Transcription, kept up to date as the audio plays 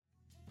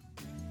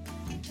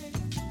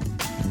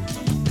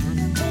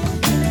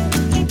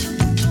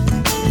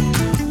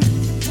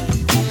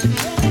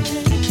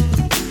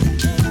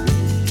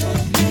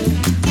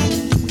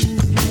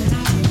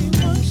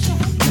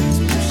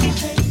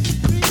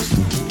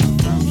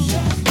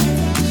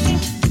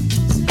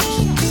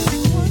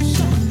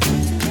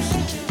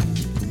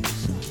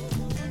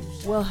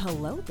Well,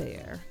 hello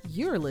there.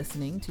 You're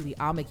listening to the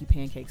I'll Make You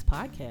Pancakes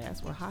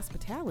podcast, where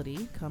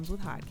hospitality comes with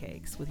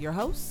hotcakes, with your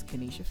host,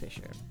 Kenesha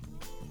Fisher.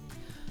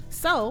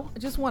 So, I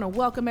just want to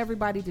welcome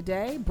everybody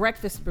today.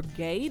 Breakfast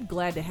Brigade,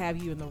 glad to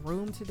have you in the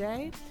room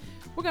today.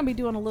 We're going to be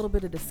doing a little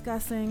bit of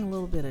discussing, a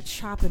little bit of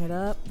chopping it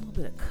up, a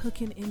little bit of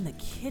cooking in the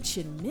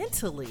kitchen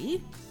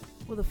mentally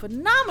with a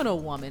phenomenal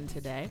woman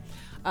today.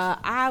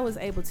 I was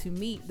able to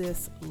meet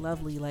this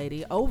lovely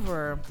lady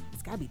over,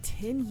 it's got to be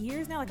 10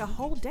 years now, like a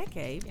whole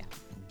decade. Yeah.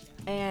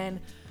 And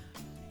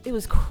it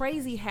was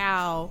crazy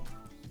how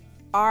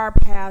our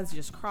paths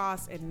just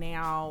crossed, and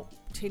now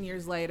 10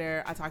 years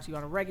later, I talk to you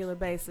on a regular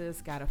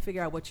basis, got to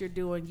figure out what you're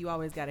doing. You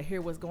always got to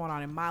hear what's going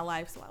on in my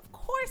life. So of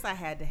course I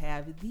had to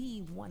have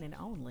the one and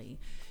only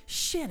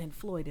Shannon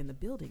Floyd in the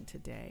building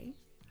today.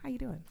 How you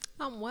doing?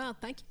 I'm well.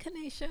 Thank you,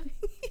 Kenesha.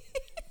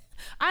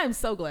 I am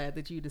so glad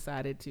that you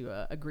decided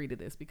to agree to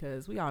this,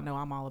 because we all know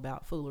I'm all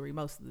about foolery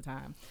most of the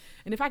time.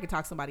 And if I could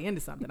talk somebody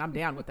into something, I'm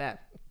down with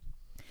that.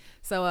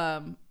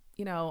 So,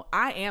 you know,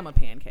 I am a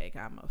pancake.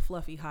 I'm a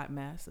fluffy hot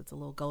mess. It's a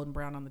little golden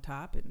brown on the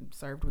top and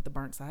served with the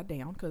burnt side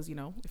down, because, you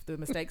know, if the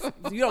mistakes,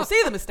 if you don't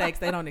see the mistakes,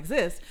 they don't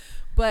exist.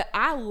 But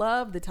I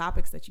love the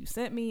topics that you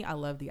sent me. I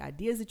love the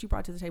ideas that you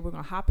brought to the table. We're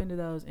going to hop into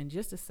those in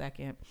just a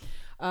second.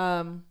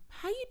 How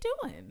you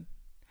doing?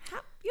 How,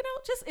 you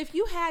know, just if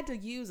you had to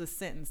use a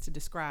sentence to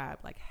describe,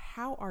 like,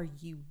 how are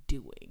you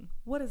doing?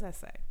 What does that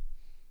say?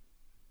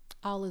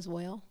 All is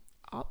well.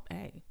 Oh,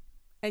 hey.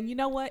 And you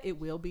know what? It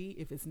will be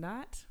if it's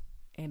not.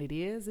 And it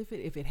is if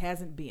it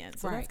hasn't been.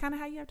 So that's kind of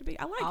how you have to be.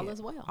 I like all it. All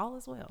is well. All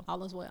is well.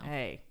 All is well.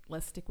 Hey,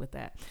 let's stick with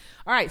that.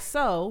 All right.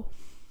 So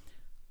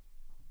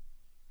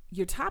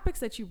your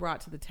topics that you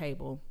brought to the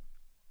table,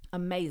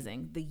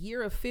 amazing. The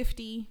year of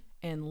 50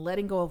 and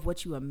letting go of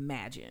what you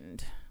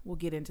imagined. We'll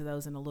get into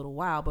those in a little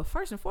while. But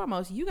first and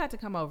foremost, you got to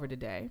come over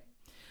today,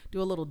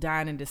 do a little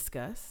dine and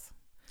discuss.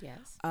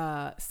 Yes.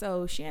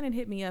 So Shannon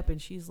hit me up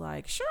and she's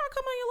like, sure, I'll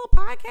come on your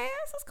little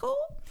podcast. That's cool.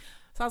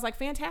 So I was like,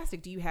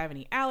 fantastic. Do you have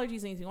any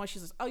allergies, anything else? She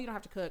says, oh, you don't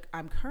have to cook.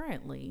 I'm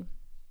currently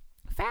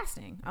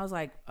fasting. I was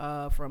like,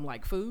 from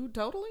like food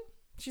totally?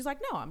 She's like,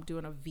 no, I'm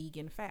doing a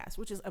vegan fast,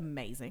 which is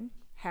amazing.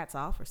 Hats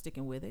off for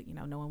sticking with it. You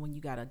know, knowing when you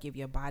got to give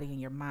your body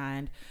and your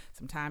mind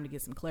some time to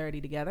get some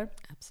clarity together.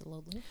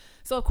 Absolutely.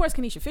 So of course,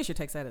 Kenesha Fisher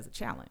takes that as a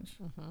challenge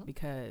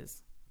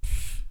because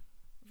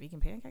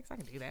vegan pancakes, I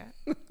can do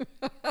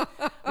that.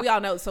 We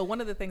all know. So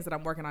one of the things that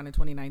I'm working on in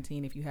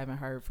 2019, if you haven't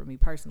heard from me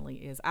personally,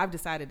 is I've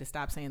decided to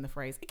stop saying the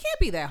phrase, it can't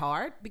be that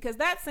hard, because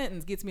that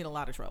sentence gets me in a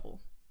lot of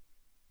trouble.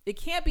 It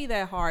can't be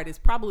that hard is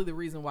probably the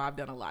reason why I've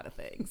done a lot of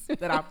things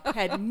that I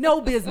had no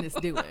business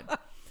doing.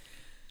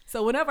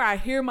 So whenever I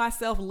hear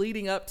myself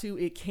leading up to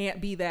it can't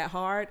be that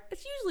hard,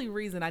 it's usually a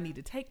reason I need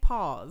to take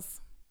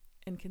pause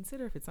and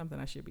consider if it's something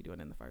I should be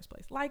doing in the first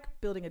place, like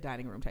building a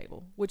dining room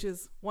table, which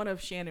is one of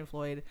Shannon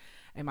Floyd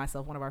and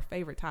myself, one of our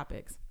favorite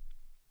topics,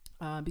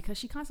 because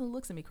she constantly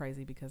looks at me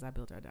crazy because I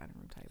built our dining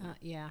room table.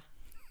 Yeah,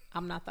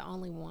 I'm not the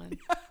only one.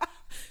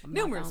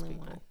 Numerous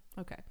people.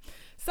 Okay.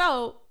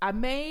 So I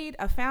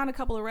found a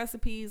couple of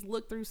recipes,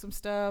 looked through some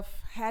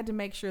stuff, had to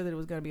make sure that it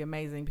was going to be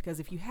amazing,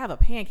 because if you have a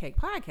pancake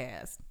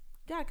podcast,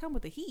 you got to come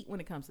with the heat when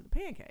it comes to the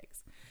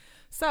pancakes.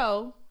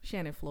 So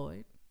Shannon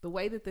Floyd, the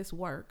way that this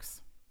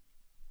works,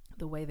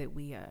 the way that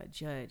we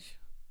judge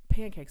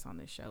pancakes on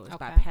this show is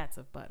by pats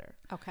of butter.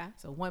 Okay.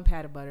 So 1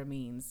 pat of butter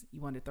means you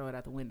want to throw it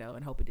out the window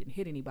and hope it didn't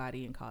hit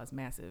anybody and cause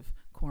massive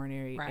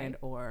coronary and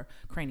or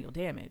cranial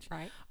damage.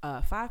 Right.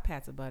 5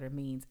 pats of butter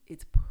means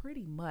it's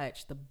pretty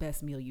much the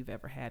best meal you've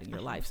ever had in your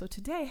life. So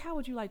today, how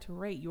would you like to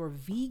rate your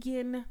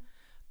vegan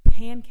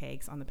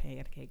pancakes on the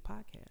Pancake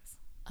Podcast?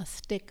 A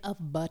stick of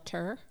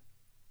butter.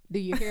 Do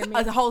you hear me?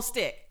 A whole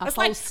stick. It's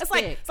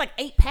like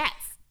 8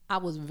 pats. I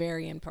was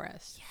very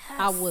impressed. Yes.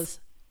 I was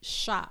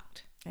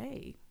shocked.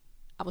 Hey.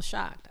 I was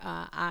shocked.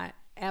 I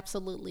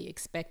absolutely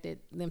expected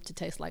them to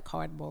taste like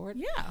cardboard.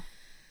 Yeah.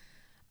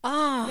 You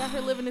out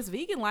here living this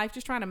vegan life,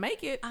 just trying to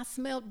make it. I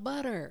smelled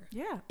butter.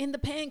 Yeah. In the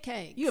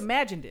pancakes. You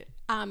imagined it.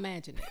 I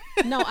imagined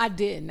it. No, I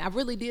didn't. I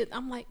really did.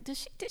 I'm like, did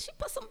she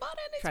put some butter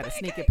in these pancakes?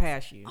 Try to sneak it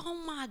past you.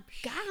 Oh my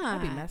God.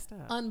 That'd be messed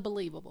up.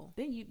 Unbelievable.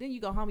 Then you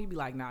go home, you be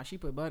like, nah, she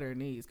put butter in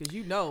these, because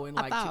you know, in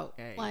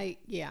like,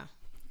 yeah.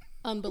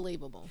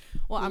 Unbelievable.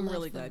 Well, I'm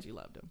really glad you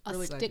loved them.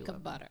 A stick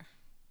of butter.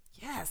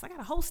 Yes, I got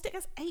a whole stick.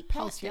 That's 8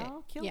 pats,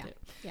 y'all. Killed it.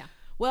 Yeah.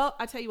 Well,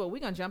 I tell you what, we're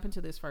going to jump into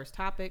this first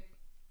topic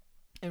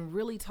and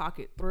really talk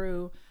it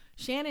through.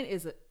 Shannon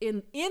is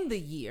in the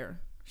year.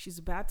 She's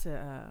about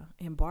to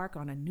embark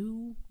on a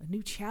new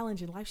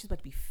challenge in life. She's about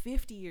to be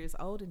 50 years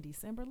old in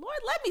December. Lord,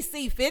 let me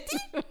see 50.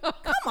 Come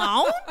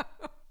on.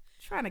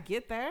 Trying to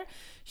get there.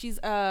 She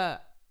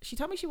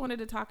told me she wanted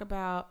to talk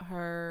about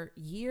her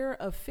year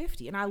of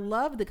 50. And I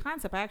love the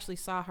concept. I actually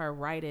saw her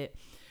write it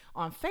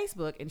on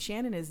Facebook, and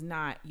Shannon is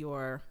not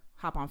your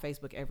hop on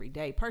Facebook every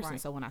day person.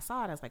 Right. So when I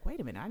saw it, I was like, wait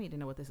a minute, I need to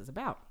know what this is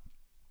about.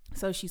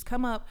 So she's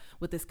come up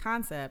with this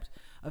concept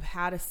of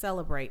how to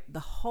celebrate the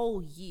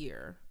whole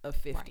year of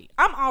 50. Right.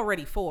 I'm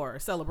already for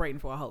celebrating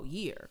for a whole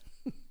year.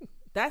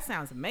 That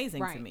sounds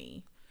amazing to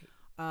me.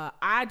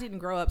 I didn't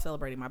grow up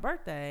celebrating my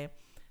birthday.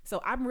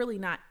 So I'm really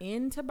not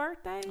into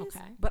birthdays, Okay.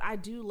 but I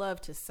do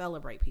love to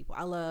celebrate people.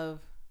 I love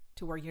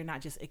to where you're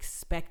not just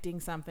expecting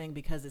something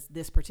because it's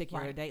this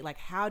particular Right. date. Like,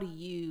 how do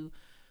you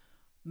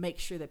make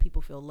sure that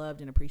people feel loved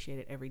and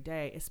appreciated every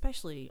day,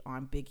 especially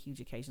on big, huge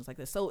occasions like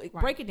this? So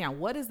break it down.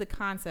 What is the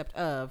concept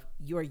of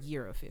your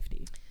year of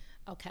 50?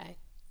 Okay.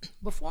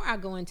 Before I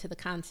go into the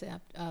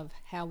concept of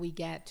how we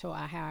got to, or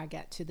how I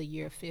got to the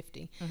year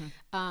 50,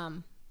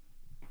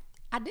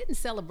 I didn't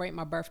celebrate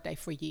my birthday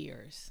for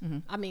years.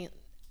 I mean,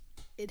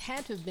 it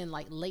had to have been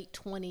like late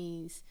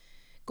 20s,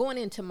 going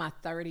into my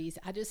 30s.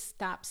 I just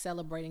stopped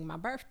celebrating my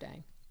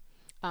birthday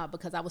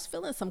because I was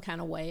feeling some kind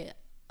of way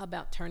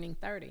about turning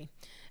 30.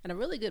 And a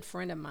really good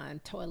friend of mine,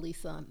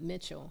 Toalisa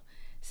Mitchell,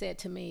 said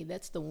to me,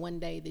 that's the one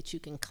day that you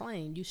can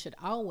claim. You should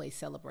always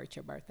celebrate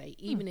your birthday,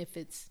 even if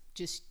it's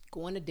just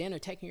going to dinner,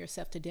 taking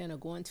yourself to dinner,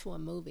 going to a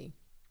movie.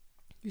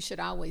 You should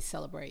always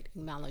celebrate,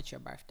 acknowledge your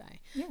birthday.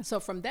 Yeah. So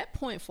from that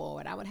point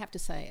forward, I would have to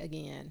say,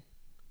 again,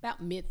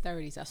 about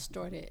mid-30s, I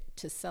started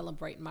to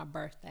celebrate my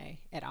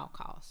birthday at all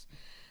costs.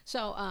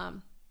 So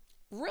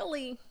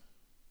really,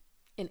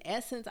 in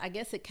essence, I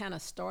guess it kind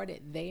of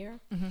started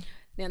there.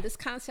 Now, this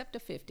concept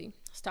of 50, I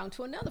was talking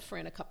to another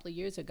friend a couple of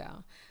years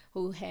ago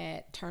who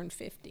had turned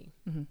 50.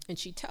 And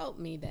she told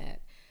me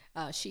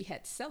that she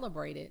had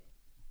celebrated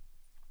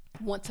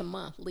once a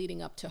month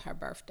leading up to her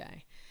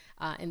birthday.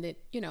 And that,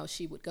 you know,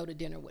 she would go to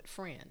dinner with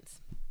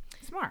friends.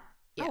 Smart.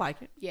 Yeah. I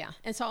like it. Yeah.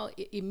 And so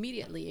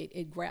immediately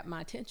it grabbed my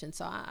attention.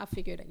 So I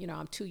figured, you know,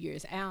 I'm 2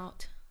 years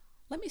out.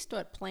 Let me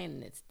start planning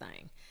this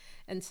thing.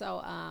 And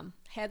so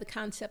had the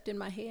concept in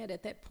my head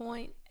at that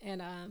point.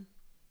 And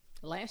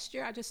last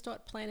year, I just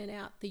started planning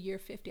out the year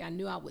 50. I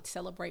knew I would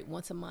celebrate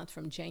once a month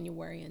from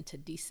January into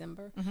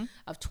December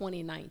of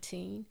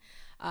 2019,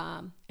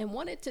 and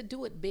wanted to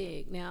do it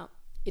big. Now,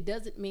 it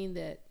doesn't mean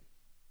that,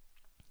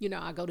 you know,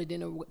 I go to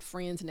dinner with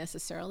friends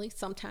necessarily.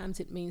 Sometimes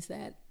it means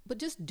that, but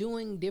just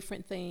doing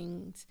different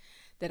things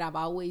that I've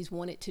always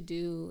wanted to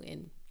do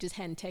and just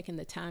hadn't taken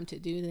the time to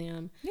do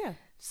them. Yeah.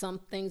 Some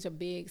things are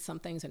big, some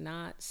things are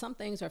not. Some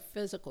things are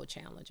physical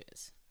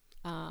challenges,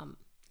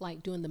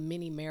 like doing the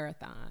mini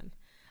marathon.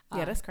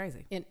 Yeah, that's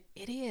crazy. And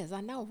it is,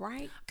 I know,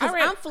 right? Because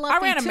I'm fluffy I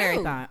ran a too.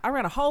 marathon. I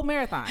ran a whole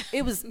marathon.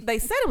 It was, they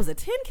said it was a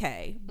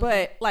 10K,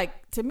 but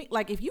like, to me,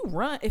 like if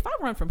I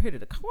run from here to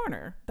the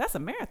corner, that's a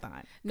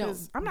marathon. No.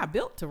 'Cause I'm not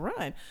built to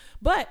run,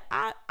 but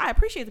I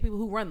appreciate the people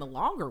who run the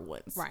longer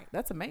ones. Right.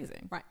 That's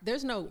amazing. Right.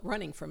 There's no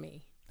running for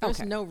me. There's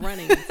Okay. no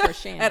running for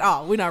Shannon. At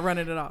all. We're not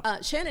running at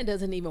all. Shannon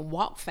doesn't even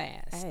walk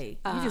fast. Hey,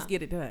 you just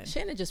get it done.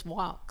 Shannon just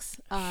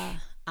walks.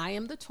 I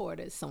am the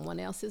tortoise. Someone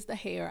else is the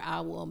hare.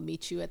 I will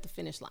meet you at the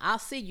finish line. I'll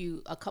see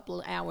you a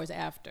couple of hours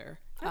after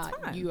That's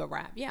fine. you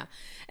arrive. Yeah.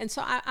 And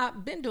so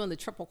I've been doing the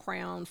Triple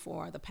Crown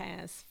for the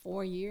past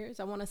 4 years,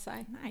 I want to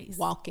say. Nice.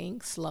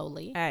 Walking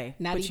slowly. Hey,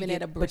 not but you even get-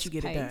 at a but brisk you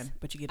get it pace. done.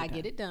 But you get it I done.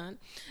 get it done.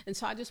 And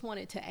so I just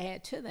wanted to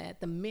add to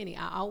that the mini.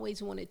 I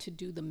always wanted to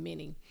do the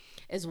mini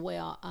as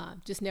well.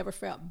 Just never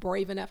felt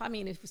brave enough. I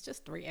mean, it was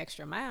just 3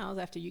 extra miles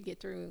after you get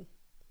through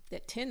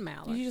that 10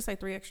 miler. Did you just say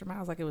 3 extra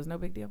miles like it was no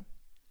big deal?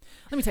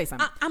 Let me tell you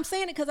something. I'm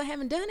saying it because I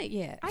haven't done it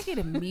yet. I get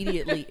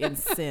immediately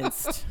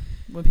incensed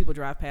when people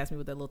drive past me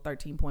with that little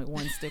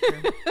 13.1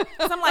 sticker.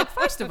 'Cause I'm like,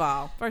 first of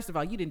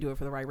all, you didn't do it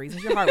for the right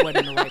reasons. Your heart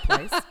wasn't in the right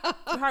place.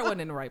 Your heart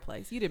wasn't in the right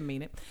place. You didn't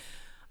mean it.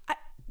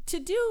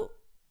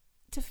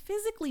 To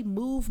physically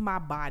move my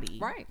body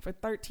Right. for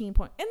 13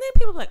 point, and then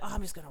people be like, oh,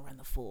 I'm just gonna run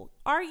the full.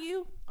 Are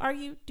you?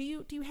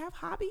 Do you have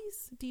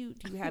hobbies? Do you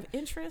have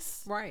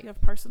interests? Right. You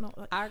have personal.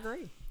 Like, I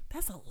agree.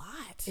 that's a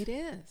lot. It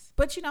is.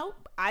 But you know,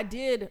 I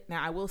did.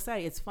 Now I will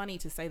say it's funny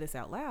to say this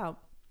out loud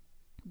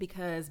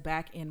because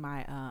back in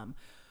my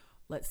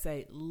let's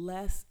say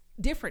less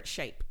different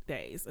shape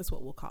days, that's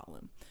what we'll call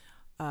them.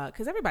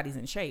 Because everybody's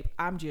in shape.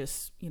 I'm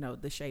just, you know,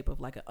 the shape of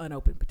like an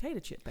unopened potato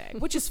chip bag,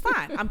 which is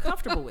fine. I'm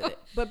comfortable with it.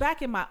 But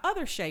back in my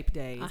other shape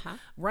days,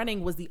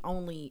 running was the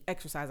only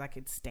exercise I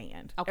could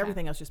stand. Okay.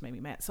 Everything else just made me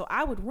mad. So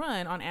I would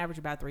run on average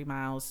about 3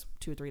 miles,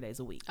 2 or 3 days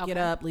a week. Okay. Get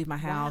up, leave my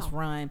house, Wow.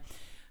 run.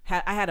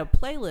 I had a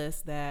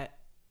playlist that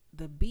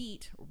the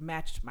beat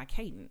matched my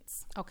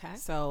cadence. Okay.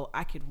 So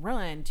I could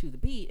run to the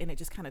beat and it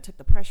just kind of took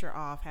the pressure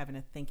off having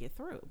to think it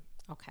through.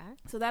 Okay.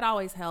 So that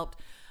always helped.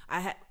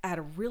 I had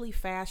a really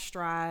fast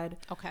stride.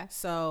 Okay.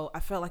 So I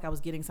felt like I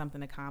was getting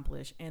something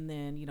accomplished. And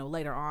then, you know,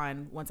 later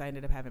on, once I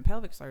ended up having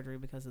pelvic surgery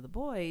because of the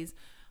boys,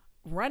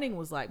 running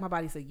was like, my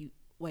body said,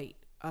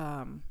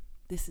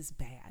 this is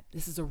bad.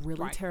 This is a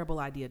really Right. terrible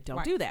idea. Don't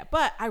Right. do that.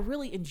 But I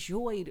really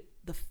enjoyed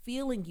the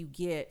feeling you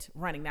get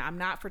running. Now, I'm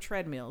not for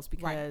treadmills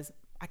because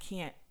I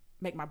can't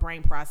make my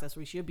brain process.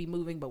 We should be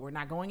moving, but we're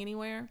not going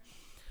anywhere.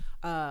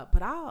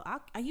 But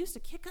I used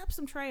to kick up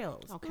some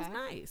trails. Okay. It was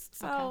nice.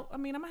 So, Okay. I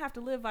mean, I'm going to have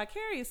to live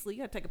vicariously.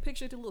 You got to take a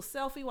picture, do a little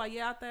selfie while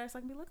you're out there. So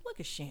I can be like, look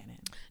at Shannon.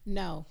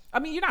 No. I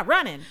mean, you're not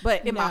running,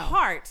 but in my No.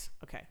 heart,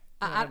 okay.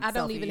 I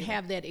don't even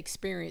have that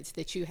experience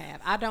that you have.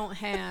 I don't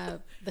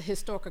have the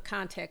historical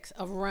context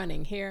of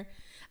running here.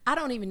 I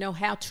don't even know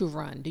how to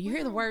run. Do you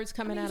hear the words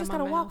coming you out of just my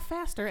got to mouth? walk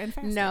faster and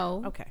faster.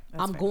 No. Okay.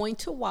 That's I'm fair. going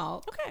to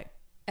walk Okay.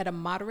 at a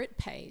moderate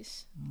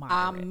pace. Moderate.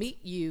 I'll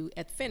meet you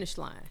at the finish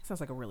line. Sounds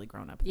like a really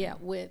grown up. Yeah,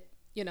 with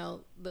the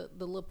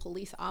little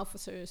police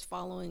officers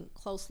following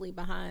closely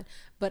behind,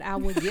 but I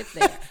will get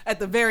there at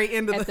the very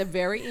end of the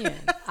very end.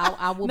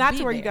 I will not be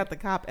to where there. you got the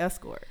cop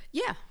escort.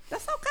 Yeah,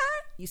 that's okay.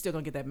 You still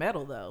gonna get that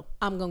medal though.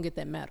 I'm gonna get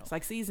that medal. It's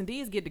like C's and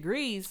D's get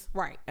degrees.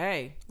 Right.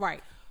 Hey.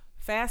 Right.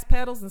 Fast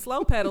pedals and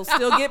slow pedals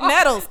still get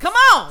medals. Come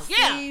on.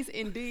 Yeah. C's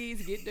and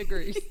D's get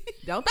degrees.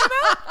 Don't they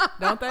know?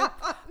 Don't they?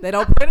 They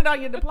don't print it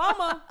on your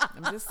diploma.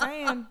 I'm just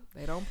saying.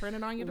 They don't print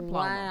it on your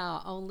diploma.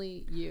 Wow.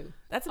 Only you.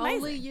 That's amazing.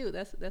 Only you.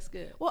 That's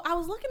good. Well, I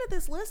was looking at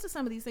this list of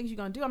some of these things you're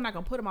going to do. I'm not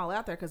going to put them all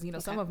out there because,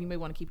 some of you may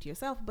want to keep to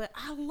yourself. But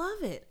I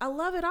love it. I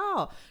love it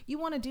all. You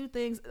want to do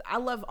things. I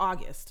love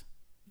August.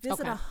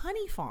 Visit a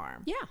honey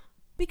farm. Yeah.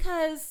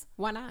 Because.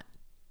 Why not?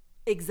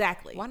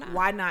 Exactly.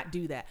 Why not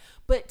do that?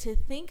 But to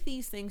think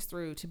these things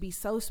through, to be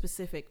so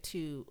specific,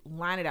 to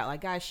line it out.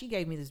 Like, guys, she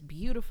gave me this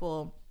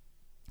beautiful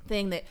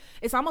thing that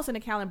it's almost an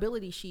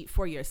accountability sheet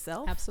for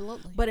yourself.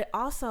 Absolutely. But it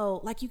also,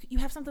 like, you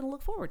have something to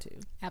look forward to.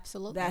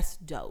 Absolutely. That's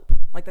dope.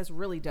 Like, that's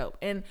really dope.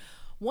 And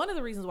one of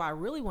the reasons why I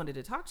really wanted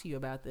to talk to you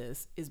about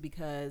this is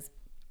because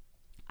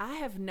I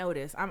have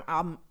noticed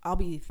I'll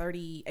be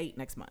 38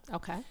 next month.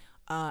 Okay.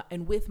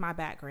 And with my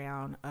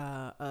background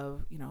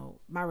of,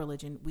 my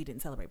religion, we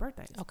didn't celebrate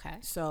birthdays. Okay.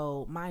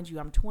 So, mind you,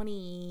 I'm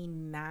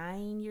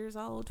 29 years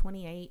old,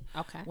 28.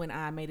 Okay. When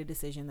I made a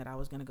decision that I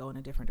was going to go in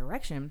a different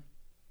direction.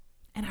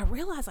 And I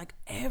realized, like,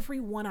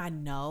 everyone I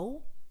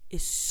know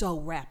is so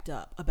wrapped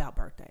up about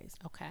birthdays.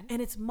 Okay. And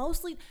it's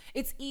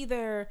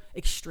either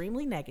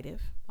extremely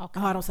negative. Okay.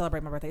 Oh, I don't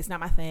celebrate my birthday. It's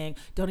not my thing.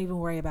 Don't even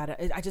worry about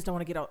it. I just don't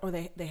want to get old. Or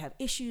they have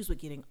issues with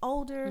getting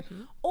older.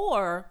 Mm-hmm.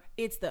 Or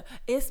it's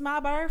my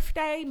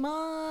birthday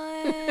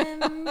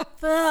month.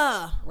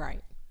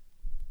 Right.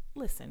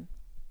 Listen,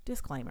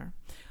 disclaimer.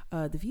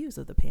 The views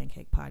of the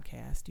Pancake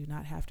Podcast do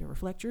not have to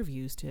reflect your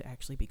views to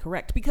actually be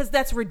correct, because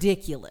that's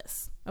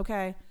ridiculous.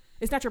 Okay?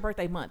 It's not your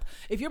birthday month.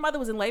 If your mother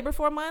was in labor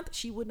for a month,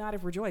 she would not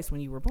have rejoiced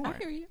when you were born. I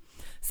hear you.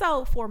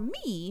 So for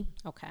me,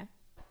 okay,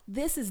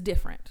 this is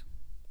different.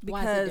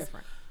 Because why is it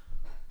different?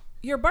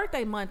 Your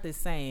birthday month is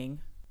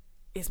saying,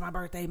 it's my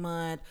birthday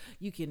month.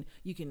 You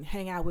can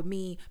hang out with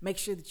me. Make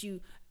sure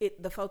that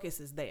the focus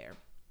is there.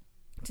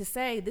 To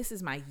say this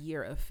is my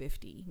year of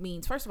 50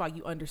 means, first of all,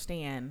 you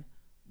understand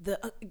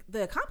the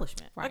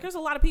accomplishment. Right. Like, there's a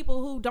lot of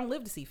people who don't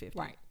live to see 50.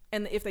 Right.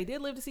 And if they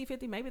did live to see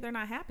 50, maybe they're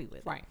not happy with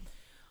it. Right.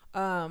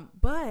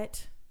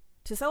 But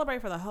to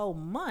celebrate for the whole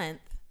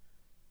month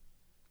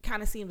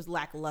kind of seems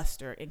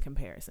lackluster in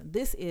comparison.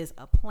 This is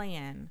a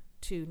plan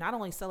to not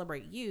only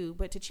celebrate you,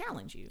 but to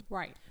challenge you.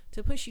 Right.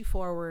 To push you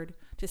forward,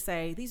 to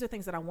say, these are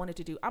things that I wanted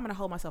to do. I'm going to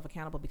hold myself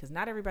accountable because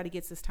not everybody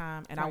gets this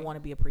time, and I want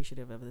to be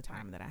appreciative of the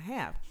time that I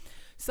have.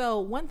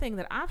 So one thing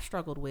that I've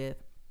struggled with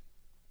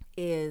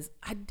is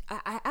I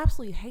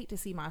absolutely hate to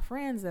see my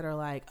friends that are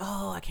like,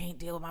 oh, I can't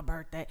deal with my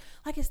birthday.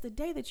 Like, it's the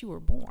day that you were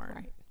born.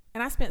 Right.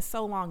 And I spent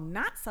so long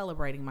not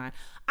celebrating mine.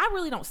 I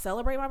really don't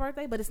celebrate my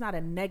birthday, but it's not a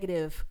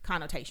negative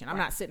connotation. I'm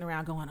not sitting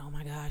around going, oh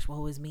my gosh,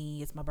 woe is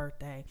me, it's my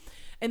birthday.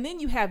 And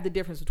then you have the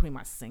difference between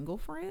my single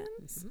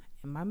friends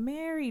and my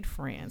married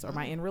friends or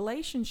my in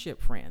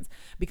relationship friends,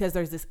 because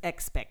there's this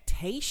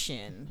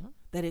expectation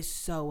that is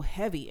so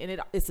heavy. And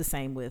it's the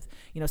same with,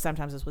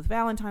 sometimes it's with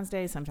Valentine's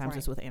Day, sometimes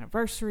it's with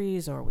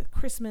anniversaries or with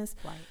Christmas,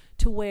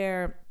 to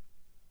where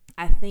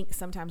I think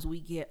sometimes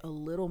we get a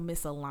little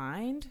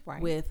misaligned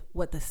with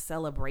what the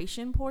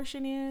celebration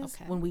portion is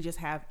when we just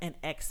have an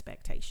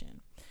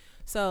expectation.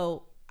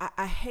 So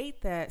I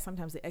hate that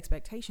sometimes the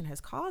expectation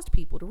has caused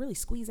people to really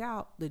squeeze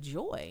out the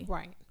joy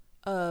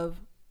of,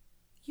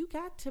 you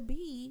got to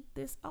be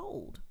this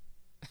old.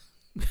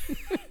 That's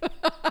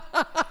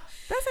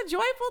a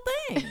joyful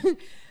thing.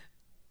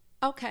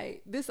 Okay,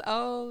 this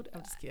old.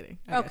 I'm just kidding.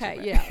 Okay,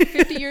 yeah,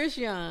 50 years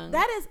young.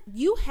 That is,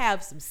 you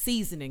have some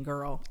seasoning,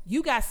 girl.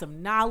 You got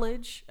some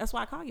knowledge. That's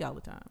why I call you all the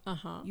time.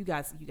 You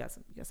got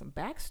some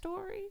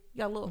backstory. You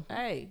got a little.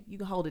 Hey, you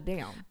can hold it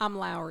down. I'm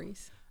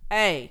Lowry's.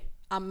 Hey,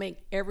 I make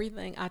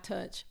everything I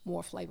touch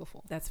more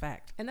flavorful. That's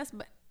fact. And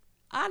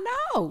I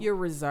know you're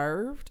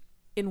reserved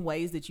in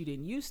ways that you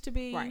didn't used to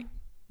be. Right.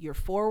 You're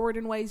forward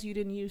in ways you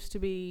didn't used to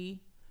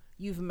be.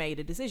 You've made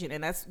a decision.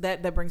 And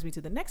that brings me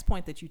to the next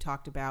point that you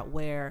talked about,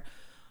 where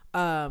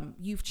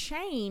you've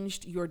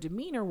changed your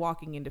demeanor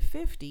walking into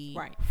 50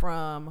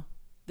 from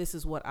this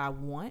is what I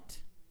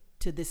want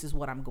to this is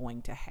what I'm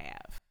going to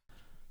have.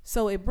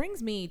 So it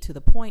brings me to the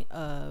point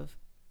of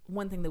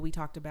one thing that we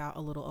talked about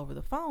a little over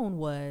the phone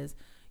was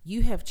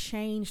you have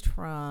changed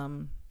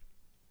from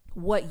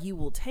what you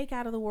will take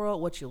out of the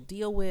world, what you'll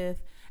deal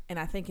with. And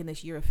I think in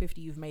this year of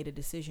 50, you've made a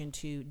decision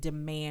to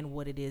demand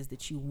what it is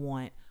that you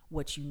want,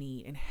 what you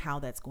need, and how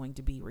that's going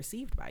to be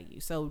received by you.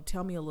 So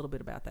tell me a little bit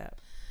about that.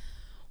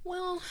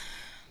 Well,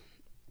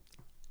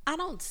 I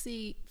don't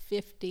see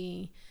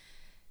 50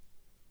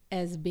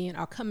 as being,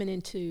 or coming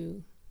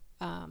into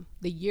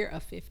the year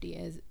of 50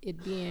 as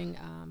it being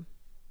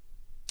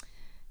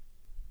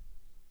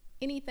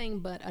anything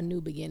but a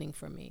new beginning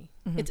for me.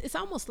 It's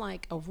almost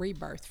like a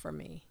rebirth for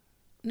me.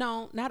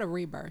 No, not a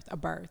rebirth, a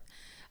birth.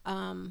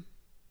 And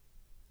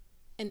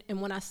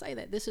when I say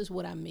that, this is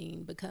what I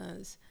mean,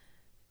 because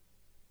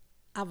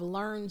I've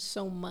learned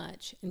so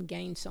much and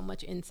gained so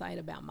much insight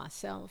about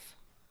myself,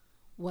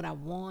 what I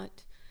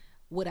want,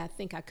 what I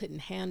think I couldn't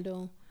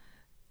handle,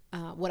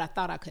 what I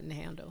thought I couldn't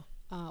handle,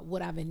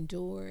 what I've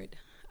endured.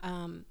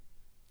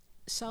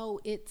 So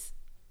it's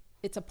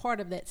a part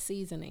of that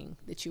seasoning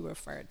that you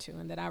referred to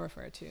and that I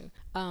refer to.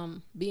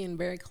 Being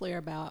very clear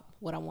about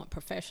what I want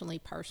professionally,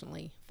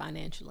 personally,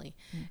 financially,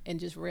 and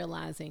just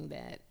realizing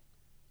that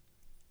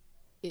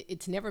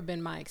it's never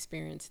been my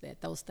experience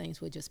that those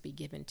things would just be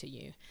given to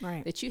you.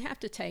 Right. That you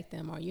have to take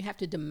them or you have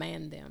to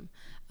demand them.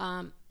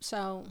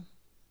 So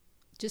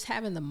just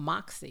having the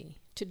moxie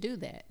to do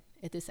that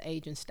at this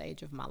age and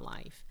stage of my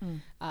life.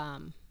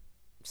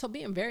 So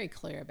being very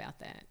clear about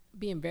that,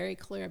 being very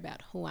clear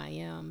about who I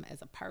am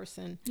as a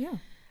person,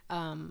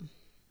 my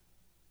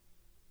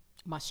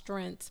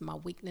strengths, my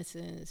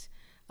weaknesses.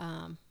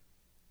 And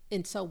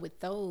so with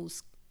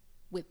those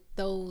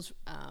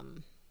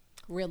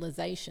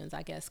realizations,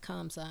 I guess,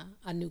 comes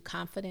a new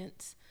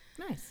confidence.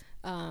 Nice.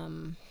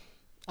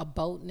 A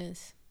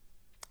boldness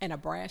and a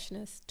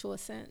brashness to a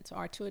sense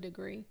or to a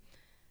degree.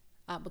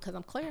 Because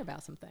I'm clear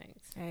about some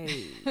things.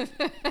 Hey.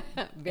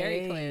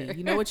 Very clear.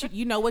 You know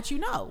what you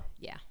know.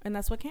 Yeah. And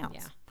that's what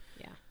counts.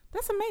 Yeah.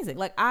 That's amazing.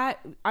 Like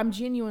I'm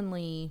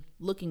genuinely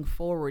looking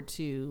forward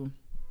to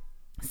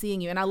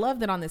seeing you. And I love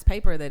that on this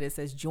paper that it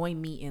says,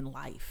 join me in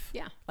life.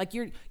 Yeah. Like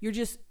you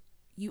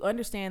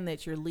understand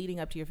that you're leading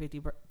up to your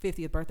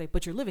 50th birthday,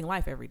 but you're living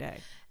life every day.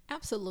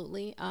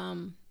 Absolutely.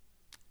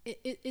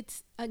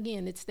 It's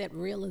that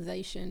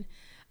realization,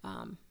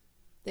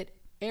 that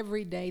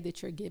every day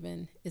that you're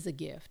given is a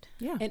gift.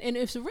 Yeah. And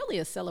it's really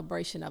a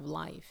celebration of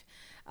life.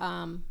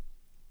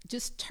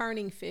 Just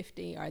turning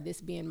 50 or this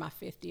being my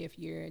 50th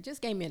year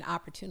just gave me an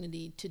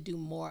opportunity to do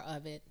more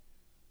of it,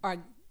 or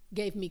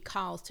gave me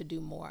cause to do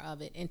more of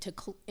it and to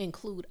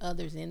include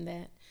others in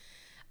that,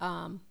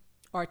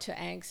 or to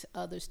ask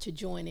others to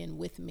join in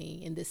with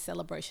me in this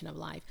celebration of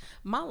life.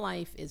 My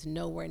life is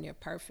nowhere near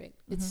perfect.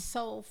 It's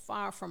so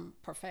far from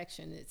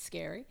perfection. It's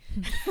scary.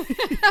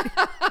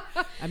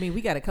 I mean, we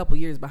got a couple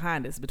years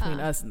behind us between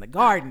us and the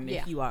garden,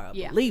 if you are a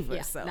believer. No,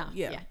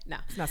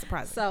 it's not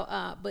surprising.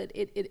 So, but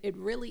it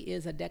really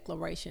is a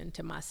declaration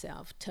to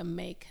myself to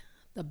make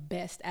the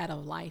best out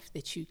of life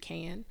that you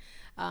can,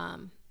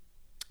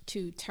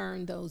 to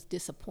turn those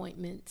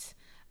disappointments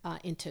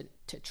into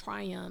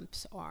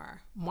triumphs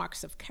or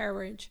marks of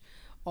courage,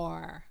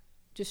 or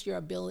just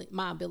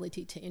my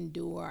ability to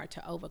endure or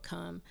to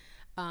overcome.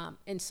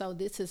 And so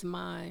this is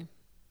my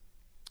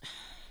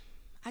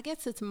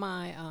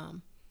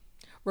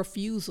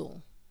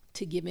refusal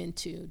to give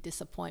into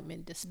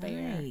disappointment,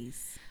 despair.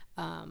 Nice.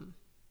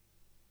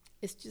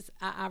 It's just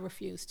I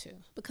refuse to,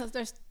 because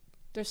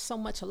there's so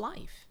much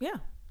life. Yeah.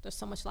 There's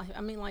so much life.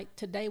 I mean, like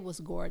today was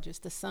gorgeous.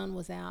 The sun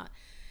was out.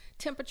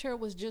 Temperature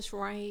was just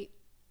right.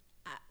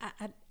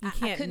 You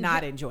can't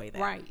not enjoy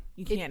that. Right.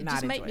 You can't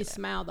not enjoy that. It just made me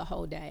smile the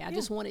whole day. I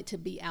just wanted to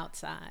be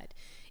outside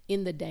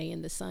in the day,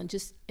 in the sun,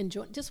 just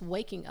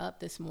waking up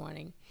this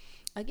morning.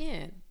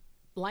 Again,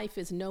 my life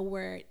is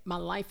nowhere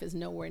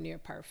near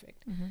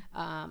perfect.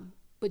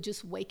 But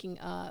just waking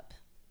up,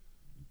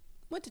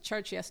 went to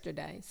church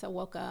yesterday. So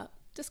woke up,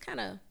 just kind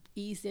of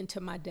eased into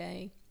my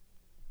day,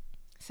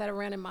 sat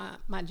around in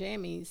my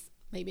jammies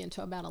maybe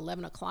until about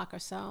 11 o'clock or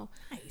so.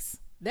 Nice.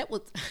 That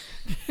was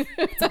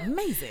it's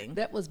amazing.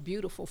 That was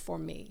beautiful for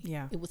me.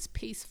 Yeah. It was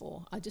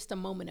peaceful, just a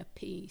moment of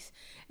peace.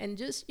 And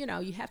just,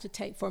 I have to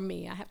take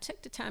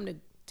the time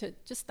to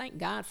just thank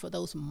God for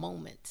those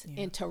moments,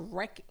 and to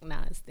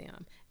recognize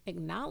them,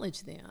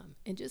 acknowledge them,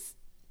 and just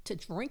to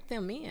drink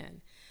them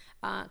in.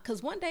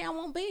 Because one day I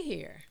won't be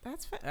here.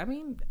 That's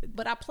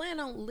but I plan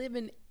on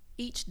living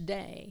each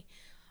day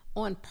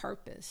on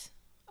purpose,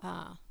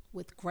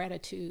 with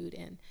gratitude,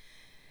 and,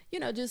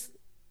 just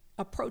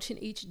approaching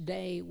each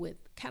day with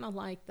kind of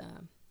like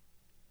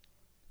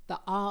the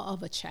awe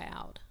of a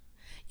child.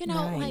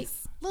 Nice. Like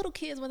little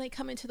kids, when they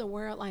come into the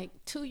world, like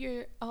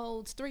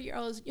 2-year-olds,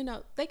 3-year-olds,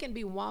 they can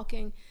be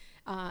walking,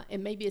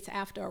 and maybe it's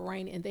after a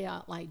rain, and they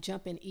are like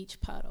jumping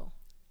each puddle.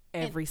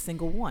 Every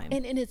single one.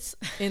 And it's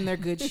in their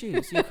good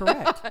shoes. You're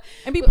correct.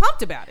 And be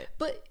pumped about it.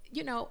 But,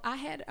 I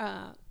had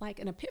like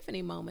an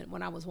epiphany moment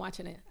when I was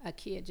watching a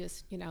kid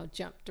just,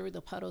 jump through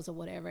the puddles or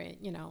whatever. And,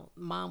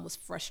 mom was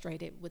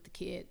frustrated with the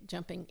kid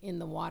jumping in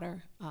the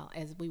water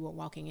as we were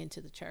walking into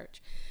the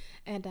church.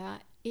 And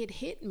it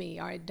hit me,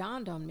 or it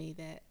dawned on me,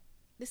 that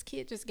this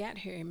kid just got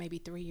here maybe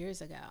 3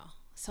 years ago.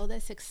 So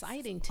that's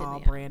exciting to them. All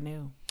brand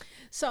new.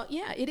 So,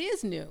 yeah, it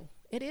is new.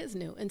 It is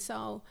new. And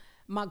so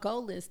my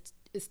goal is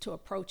to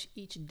approach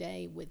each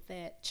day with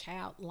that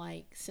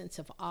childlike sense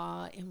of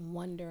awe and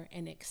wonder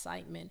and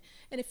excitement.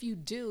 And if you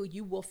do,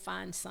 you will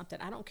find something.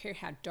 I don't care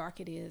how dark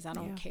it is. I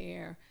don't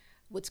care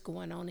what's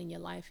going on in your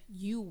life.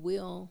 You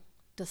will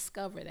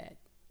discover that,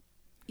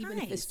 even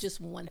if it's just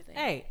one thing.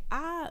 Hey,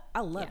 I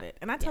love it.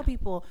 And I tell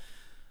people,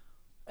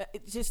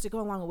 just to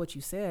go along with what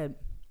you said,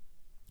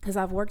 because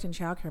I've worked in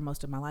childcare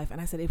most of my life, and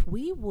I said, if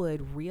we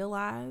would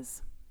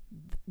realize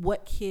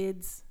what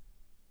kids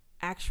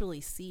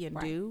actually see and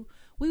Right. do,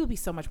 we would be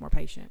so much more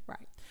patient.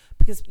 Right.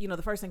 Because, you know,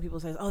 the first thing people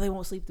say is, oh, they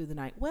won't sleep through the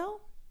night.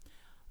 Well,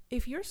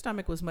 if your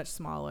stomach was much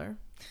smaller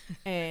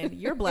and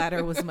your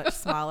bladder was much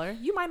smaller,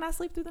 you might not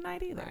sleep through the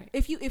night either. Right.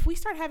 If we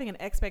start having an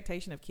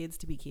expectation of kids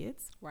to be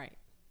kids, Right.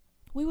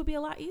 we would be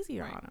a lot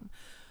easier Right. on them.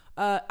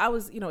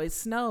 It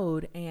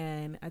snowed,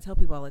 and I tell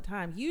people all the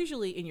time,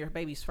 usually in your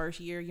baby's first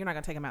year, you're not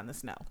going to take them out in the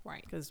snow.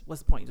 Right. Because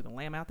what's the point? You're just going to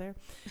lay them out there.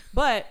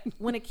 But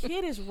when a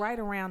kid is right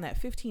around that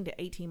 15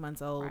 to 18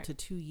 months old Right. to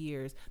 2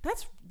 years,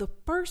 that's the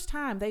first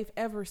time they've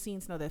ever seen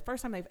snow. The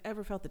first time they've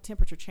ever felt the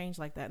temperature change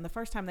like that. And the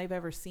first time they've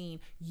ever seen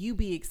you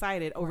be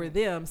excited over Right.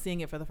 them seeing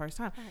it for the first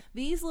time. Right.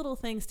 These little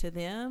things to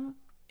them,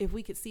 if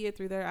we could see it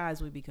through their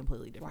eyes, we'd be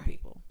completely different Right.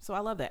 people. So I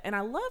love that. And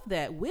I love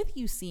that with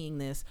you seeing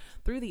this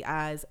through the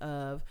eyes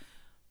of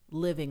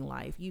living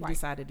life, you've Right.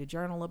 decided to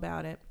journal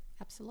about it.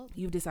 Absolutely.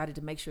 You've decided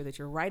to make sure that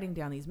you're writing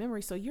down these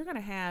memories. So you're going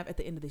to have at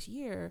the end of this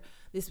year,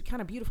 this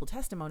kind of beautiful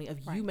testimony of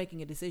you Right.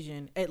 making a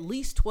decision at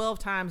least 12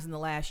 times in the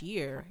last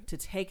year Right. to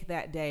take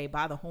that day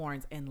by the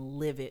horns and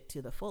live it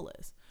to the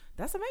fullest.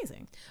 That's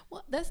amazing.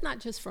 Well, that's not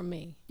just for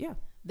me. Yeah.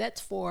 That's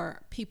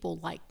for people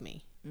like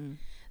me. Mm.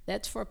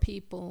 That's for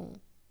people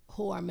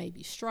who are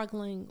maybe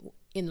struggling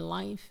in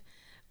life,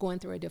 going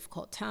through a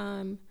difficult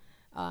time,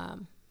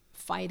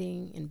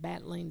 fighting and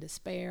battling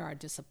despair or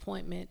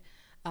disappointment.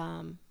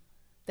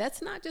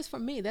 That's not just for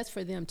me. That's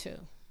for them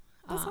too.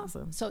 That's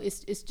awesome. So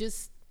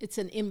it's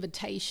an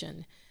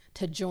invitation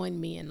to join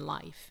me in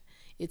life.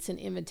 It's an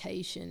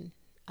invitation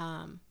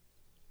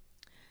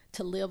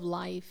to live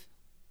life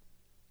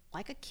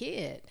like a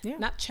kid, Yeah.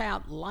 not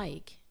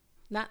childlike,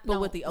 But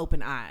with the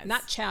open eyes.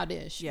 not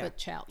childish, Yeah, but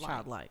childlike.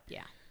 childlike.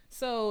 Yeah.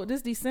 So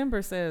this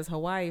December says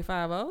Hawaii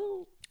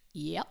 5-0.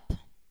 Yep.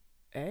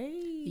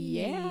 Hey.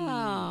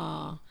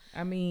 Yeah.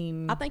 I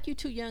mean, I think you're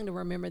too young to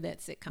remember that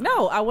sitcom.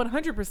 no, I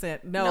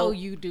 100% no. No,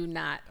 you do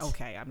not.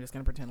 Okay, I'm just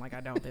going to pretend like I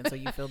don't then so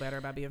you feel better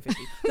about being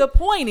 50. The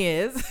point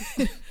is,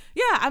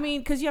 yeah, I mean,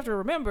 because you have to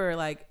remember,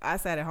 like, I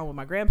sat at home with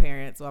my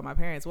grandparents while my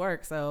parents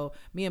worked. So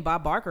me and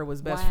Bob Barker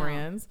was best Wow.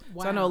 friends.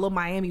 So I know a Wow. little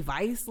Miami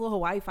Vice, a little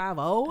Hawaii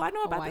 5-0. I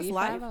know about Hawaii this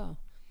life. 5-0.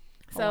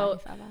 So,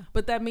 Hawaii 5-0.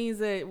 but that means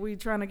that we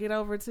trying to get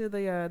over to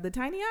the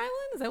tiny island?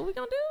 Is that what we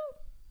going to do?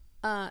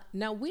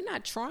 No, we're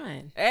not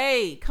trying.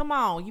 Hey, come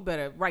on. You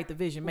better write the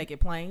vision, make it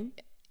plain.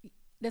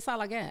 That's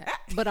all I got.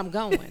 But I'm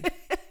going.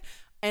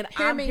 And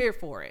Hear I'm me? here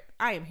for it.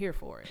 I am here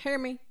for it. Hear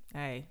me?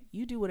 Hey,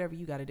 you do whatever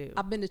you got to do.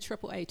 I've been to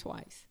AAA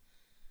twice.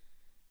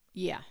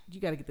 Yeah. You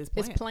got to get this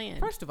It's planned. planned.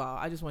 First of all,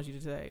 I just want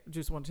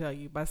to tell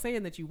you, by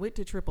saying that you went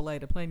to AAA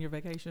to plan your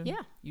vacation,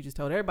 Yeah. you just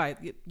told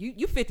everybody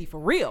you 50 for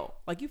real.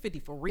 Like you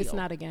 50 for real. It's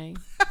not a game.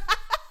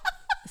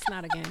 It's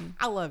not a game.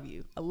 I love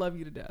you. I love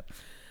you to death.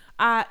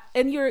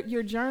 And your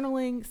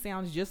journaling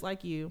sounds just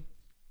like you.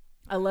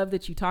 I love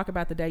that you talk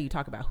about the day. You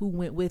talk about who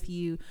went with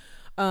you.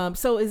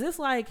 So is this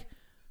like,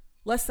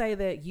 let's say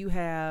that you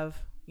have,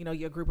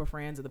 your group of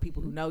friends or the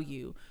people who know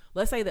you.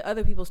 Let's say that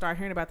other people start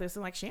hearing about this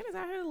and like, Shannon's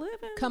out here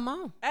living. Come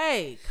on.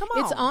 Hey, come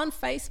on. It's on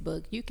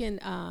Facebook. You can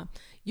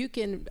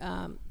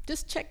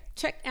just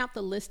check out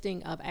the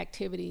listing of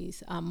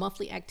activities,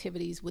 monthly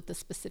activities with the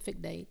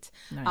specific dates.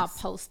 Nice. I'll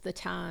post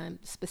the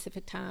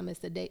specific time as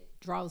the date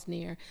draws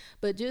near.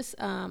 But just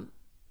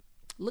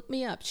look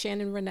me up,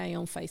 Shannon Renee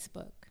on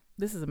Facebook.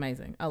 This is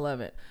amazing. I love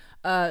it.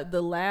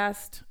 The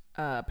last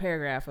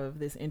paragraph of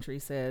this entry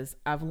says,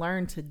 I've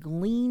learned to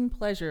glean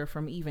pleasure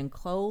from even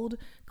cold,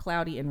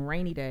 cloudy, and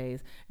rainy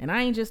days. And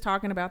I ain't just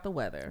talking about the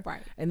weather.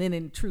 Right. And then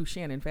in true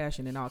Shannon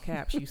fashion, in all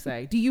caps, you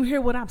say, do you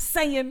hear what I'm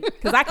saying?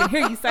 Because I can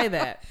hear you say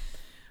that.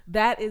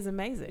 That is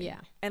amazing. Yeah.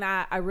 And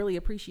I really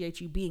appreciate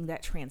you being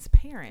that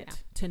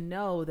transparent to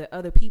know that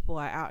other people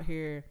are out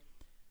here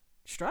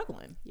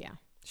struggling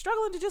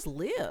to just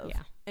live.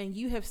 Yeah. And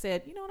you have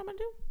said, you know what I'm going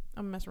to do?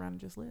 I'm going to mess around and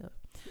just live.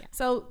 Yeah.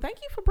 So thank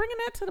you for bringing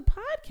that to the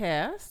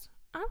podcast.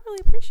 I really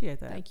appreciate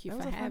that. Thank you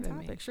That for was a fun having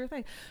me. topic. Sure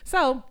thing.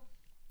 So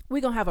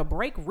we're going to have a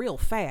break real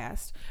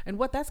fast. And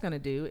what that's going to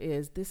do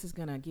is this is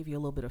going to give you a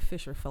little bit of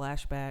Fisher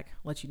flashback,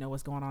 let you know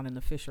what's going on in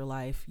the Fisher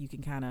life. You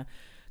can kind of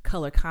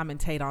color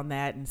commentate on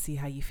that and see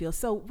how you feel.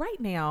 So right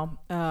now,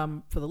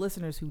 for the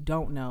listeners who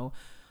don't know,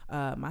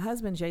 my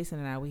husband, Jason,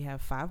 and I, we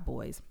have 5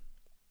 boys,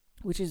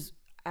 which is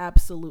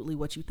absolutely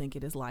what you think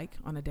it is like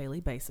on a daily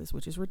basis,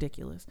 which is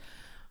ridiculous.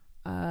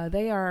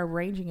 They are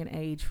ranging in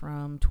age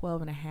from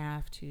 12 and a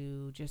half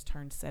to just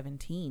turned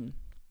 17.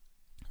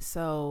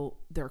 So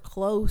they're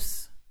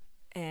close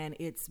and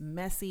it's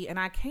messy. And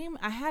I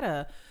had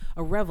a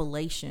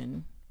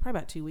revelation probably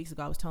about 2 weeks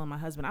ago. I was telling my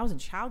husband, I was in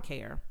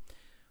childcare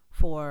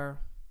for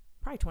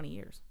probably 20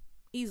 years,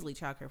 easily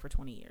childcare for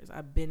 20 years.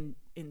 I've been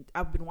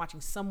watching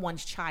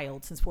someone's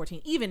child since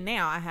 14. Even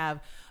now I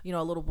have,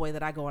 a little boy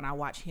that I go and I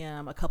watch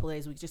him a couple of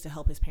days a week just to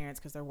help his parents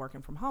because they're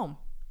working from home.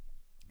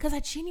 Because I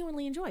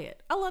genuinely enjoy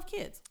it. I love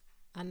kids.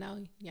 I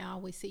know y'all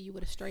always see you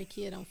with a stray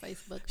kid on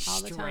Facebook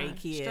all the Stray time.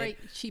 kid.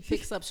 She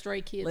picks up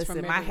stray kids Listen,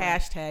 from my everywhere.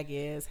 hashtag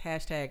is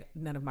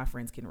none of my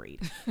friends can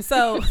read.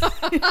 So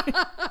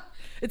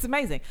it's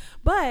amazing.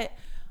 But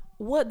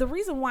what the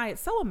reason why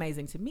it's so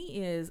amazing to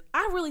me is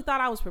I really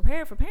thought I was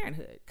prepared for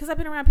parenthood because I've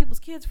been around people's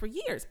kids for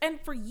years.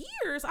 And for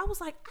years, I was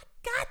like, I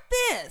got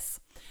this.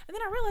 And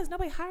then I realized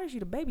nobody hires you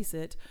to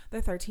babysit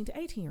their 13 to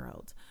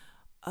 18-year-olds.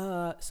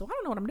 So I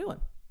don't know what I'm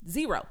doing.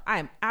 Zero. I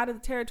am out of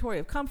the territory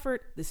of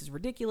comfort. This is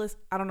ridiculous.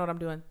 I don't know what I'm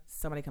doing.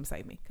 Somebody come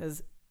save me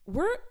because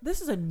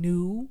this is a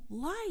new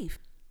life.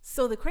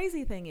 So the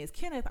crazy thing is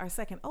Kenneth, our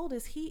second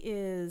oldest, he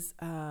is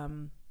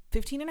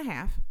 15 and a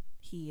half.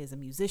 He is a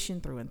musician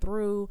through and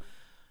through.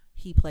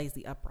 He plays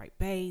the upright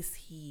bass.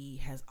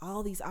 He has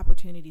all these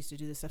opportunities to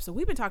do this stuff. So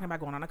we've been talking about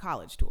going on a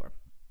college tour.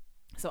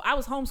 So I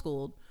was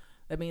homeschooled.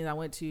 That means I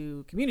went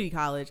to community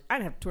college. I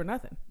didn't have to tour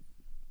nothing.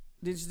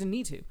 Just didn't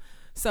need to.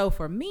 So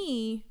for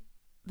me,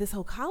 this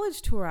whole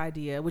college tour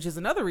idea, which is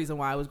another reason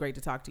why it was great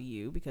to talk to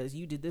you because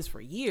you did this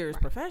for years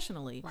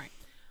professionally. Right.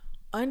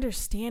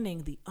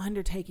 Understanding the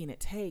undertaking it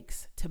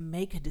takes to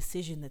make a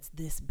decision that's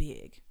this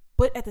big,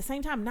 but at the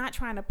same time, not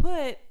trying to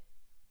put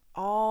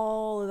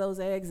all of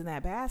those eggs in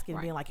that basket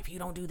and being like, if you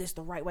don't do this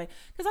the right way,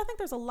 because I think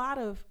there's a lot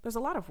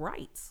of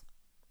rights.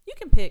 You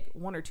can pick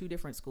one or two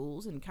different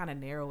schools and kind of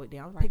narrow it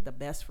down, pick the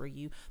best for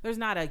you. There's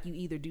not a, you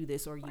either do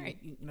this or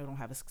you don't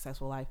have a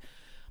successful life.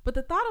 But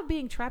the thought of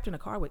being trapped in a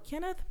car with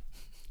Kenneth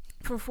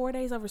for 4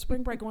 days over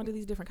spring break going to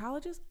these different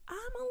colleges, I'm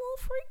a little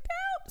freaked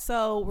out.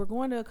 So we're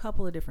going to a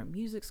couple of different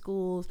music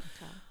schools.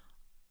 Okay.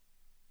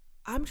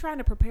 I'm trying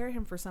to prepare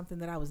him for something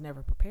that I was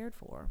never prepared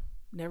for,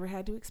 never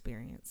had to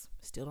experience.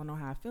 Still don't know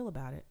how I feel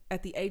about it.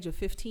 At the age of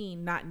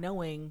 15, not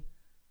knowing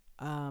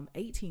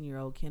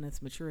 18-year-old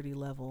Kenneth's maturity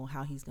level,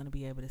 how he's going to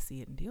be able to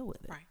see it and deal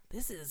with it. Right.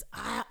 This is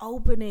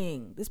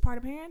eye-opening. This part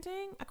of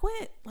parenting, I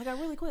quit. Like, I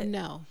really quit.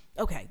 No.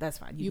 Okay, that's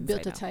fine. You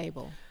built a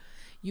table.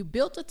 You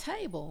built a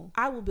table.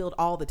 I will build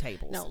all the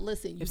tables. No,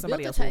 listen. If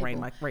somebody else will raise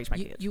my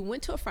kids. You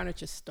went to a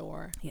furniture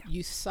store. Yeah.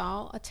 You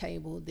saw a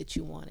table that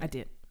you wanted. I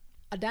did.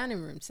 A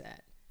dining room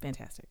set.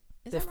 Fantastic.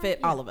 That fit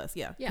all of us.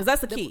 Yeah. Because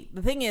that's the key.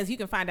 The thing is, you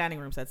can find dining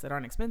room sets that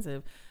aren't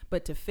expensive,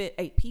 but to fit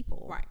 8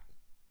 people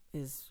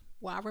is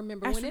well, I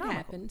remember when it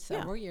happened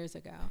several years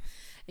ago,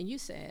 and you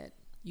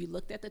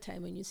looked at the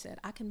table and you said,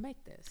 I can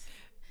make this.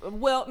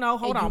 Well, no,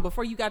 hold on.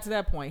 Before you got to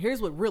that point,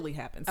 here's what really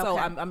happened. So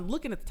I'm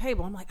looking at the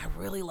table. I'm like, I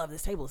really love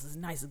this table. This is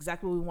nice.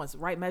 Exactly what we want. It's the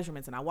right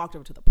measurements. And I walked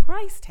over to the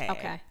price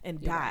tag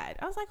and died. Right.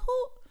 I was like,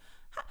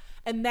 who?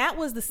 And that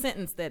was the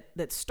sentence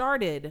that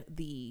started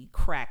the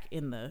crack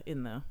in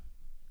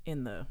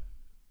the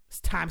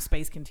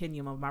time-space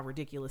continuum of my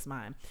ridiculous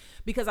mind.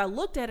 Because I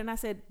looked at it and I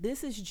said,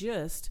 this is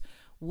just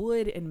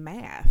wood and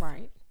math.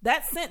 Right.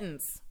 That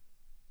sentence,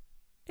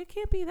 it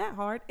can't be that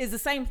hard. It's the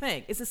same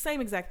thing. It's the same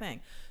exact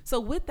thing. So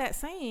with that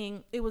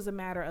saying, it was a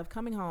matter of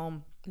coming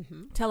home,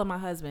 telling my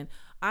husband,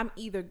 I'm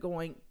either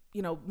going,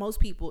 most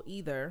people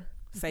either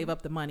save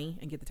up the money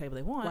and get the table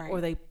they want,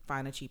 or they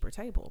find a cheaper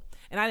table.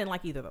 And I didn't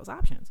like either of those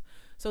options.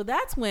 So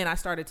that's when I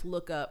started to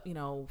look up,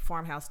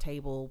 farmhouse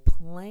table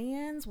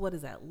plans. What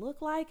does that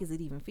look like? Is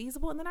it even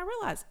feasible? And then I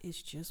realized it's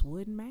just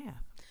wood and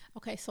math.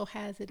 Okay, so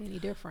how is it any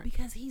different?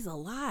 Because he's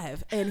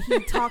alive and he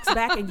talks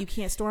back and you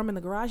can't store him in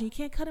the garage and you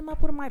can't cut him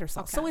up with a miter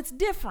saw. Okay. So it's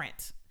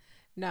different.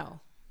 No.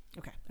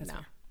 Okay, that's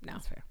fair. No.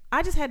 That's fair.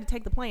 I just had to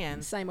take the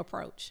plans. Same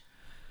approach.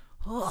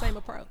 Same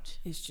approach.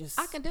 It's just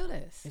I can do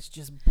this. It's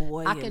just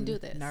boy I can do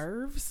this.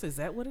 Nerves. Is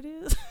that what it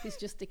is? He's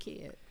just a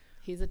kid.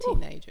 He's a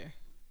teenager.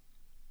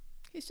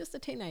 He's just a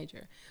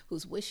teenager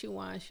who's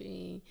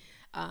wishy-washy,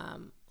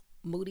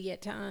 moody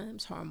at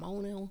times,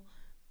 hormonal.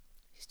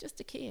 He's just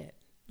a kid.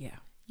 Yeah.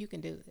 You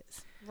can do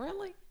this.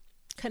 Really?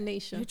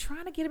 Kanisha. You're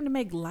trying to get him to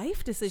make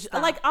life decisions.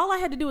 Stop. Like, all I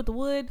had to do with the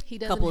wood, he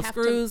doesn't couple of have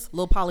screws,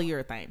 little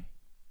polyurethane.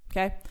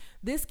 Okay?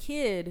 This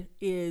kid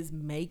is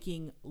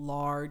making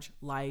large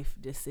life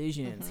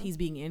decisions. He's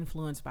being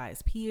influenced by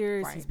his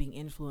peers. Right. He's being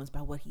influenced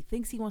by what he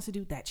thinks he wants to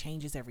do. That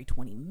changes every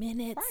 20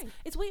 minutes. Right.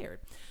 It's weird.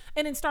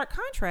 And in stark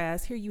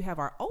contrast, here you have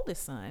our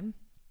oldest son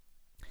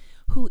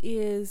who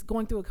is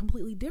going through a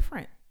completely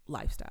different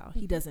lifestyle.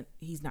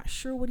 He's not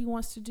sure what he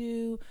wants to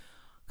do.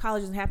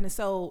 College isn't happening.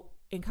 So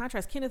in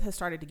contrast, Kenneth has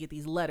started to get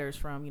these letters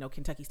from,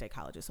 Kentucky State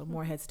Colleges. So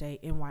Morehead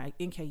State,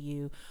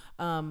 NKU,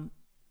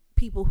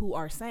 people who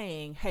are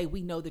saying, hey,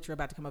 we know that you're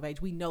about to come of age.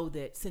 We know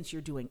that since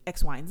you're doing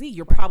X, Y, and Z,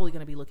 you're probably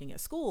going to be looking at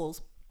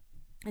schools.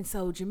 And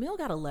so Jamil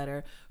got a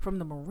letter from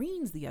the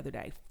Marines the other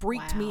day.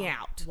 Freaked me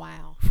out.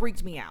 Wow.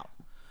 Freaked me out.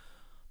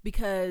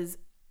 Because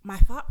my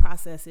thought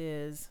process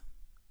is,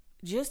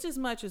 just as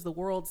much as the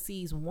world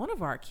sees one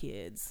of our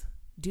kids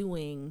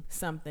doing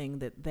something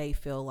that they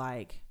feel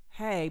like,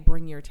 hey,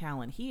 bring your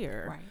talent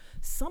here. Right.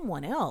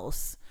 Someone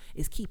else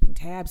is keeping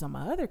tabs on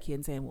my other kid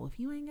and saying, well, if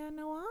you ain't got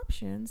no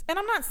options. And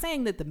I'm not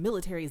saying that the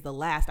military is the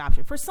last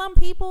option. For some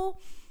people,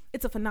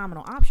 it's a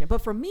phenomenal option.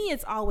 But for me,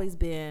 it's always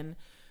been,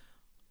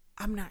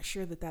 I'm not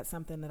sure that that's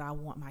something that I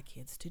want my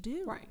kids to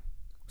do. Right.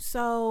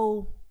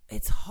 So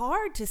it's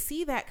hard to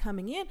see that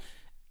coming in.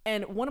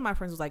 And one of my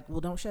friends was like, well,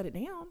 don't shut it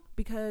down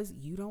because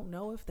you don't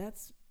know if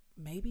that's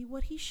maybe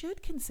what he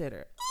should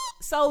consider.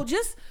 So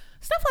just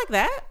stuff like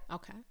that.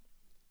 Okay.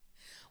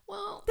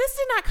 Well, this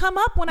did not come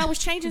up when I was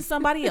changing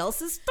somebody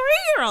else's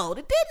 3-year-old.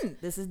 It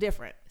didn't. This is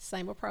different.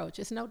 Same approach.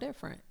 It's no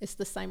different. It's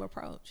the same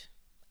approach.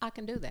 I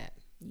can do that.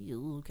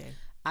 You okay?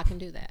 I can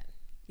do that.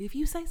 If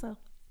you say so.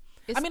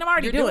 It's, I mean, I'm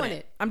already you're doing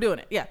it. I'm doing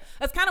it. Yeah.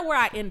 That's kind of where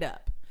I end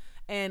up.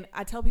 And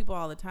I tell people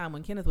all the time,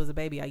 when Kenneth was a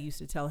baby, I used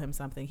to tell him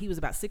something. He was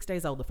about 6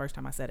 days old the first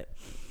time I said it.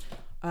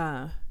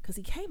 Because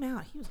he came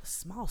out, he was a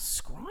small,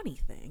 scrawny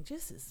thing,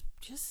 just as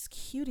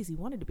cute as he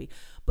wanted to be.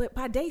 But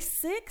by day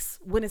 6,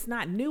 when it's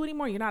not new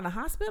anymore, you're not in a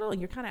hospital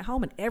and you're kind of at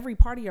home and every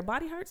part of your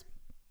body hurts,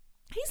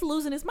 he's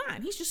losing his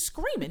mind. He's just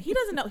screaming. He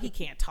doesn't know. He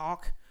can't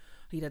talk.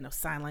 He doesn't know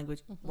sign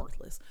language.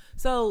 Worthless.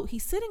 So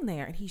he's sitting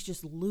there and he's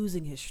just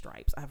losing his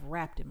stripes. I've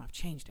wrapped him. I've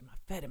changed him. I've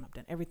fed him. I've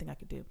done everything I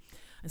could do.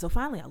 And so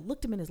finally I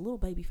looked him in his little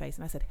baby face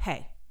and I said,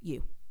 hey,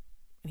 you.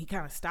 And he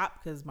kind of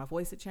stopped because my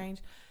voice had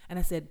changed. And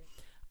I said,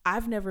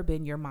 I've never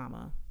been your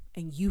mama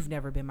and you've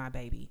never been my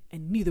baby.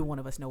 And neither one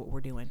of us know what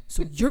we're doing.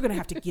 So you're going to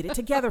have to get it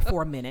together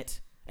for a minute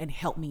and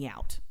help me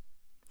out.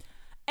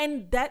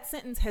 And that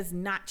sentence has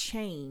not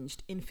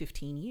changed in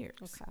 15 years.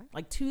 Okay.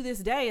 Like to this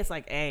day, it's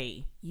like,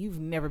 hey, you've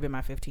never been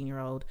my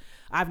 15-year-old.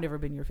 I've never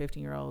been your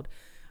 15-year-old.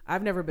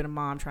 I've never been a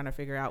mom trying to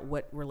figure out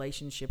what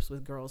relationships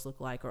with girls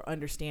look like, or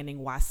understanding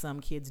why some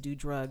kids do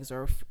drugs,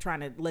 or trying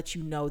to let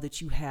you know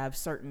that you have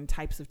certain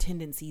types of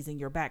tendencies in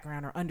your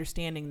background, or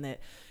understanding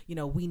that, you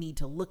know, we need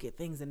to look at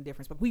things in a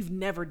difference. But we've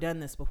never done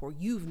this before.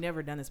 You've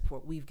never done this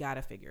before. We've got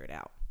to figure it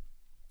out.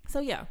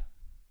 So yeah,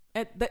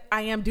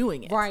 I am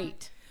doing it.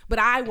 Right. But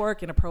I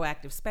work in a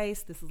proactive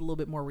space. This is a little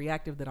bit more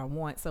reactive than I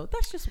want. So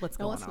that's just what's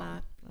going on. No, it's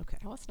not. Okay.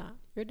 No, it's not.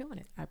 You're doing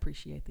it. I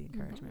appreciate the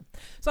encouragement.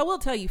 So I will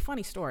tell you a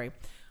funny story.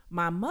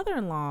 My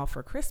mother-in-law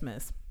for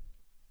Christmas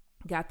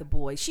got the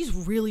boys. She's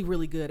really,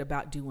 really good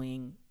about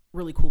doing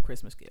really cool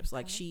Christmas gifts.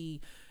 Like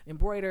she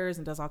embroiders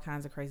and does all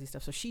kinds of crazy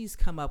stuff. So she's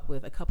come up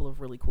with a couple of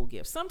really cool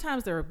gifts.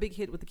 Sometimes they're a big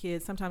hit with the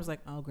kids. Sometimes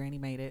like, oh, Granny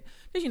made it.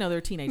 Because, you know, they're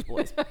teenage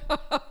boys.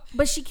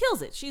 But she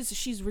kills it.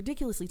 She's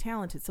ridiculously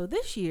talented. So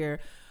this year,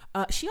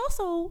 she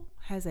also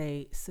has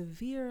a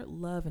severe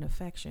love and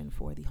affection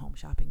for the Home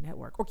Shopping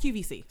Network, or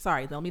QVC.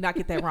 Sorry, let me not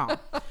get that wrong.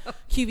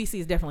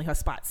 QVC is definitely her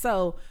spot.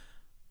 So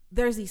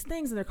there's these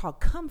things and they're called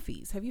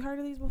comfies. Have you heard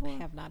of these before? I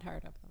have not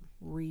heard of them.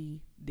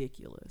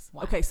 Ridiculous.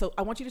 Wow. Okay, so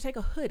I want you to take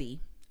a hoodie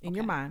in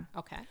your mind.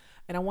 Okay.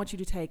 And I want you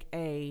to take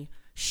a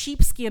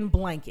sheepskin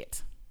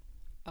blanket.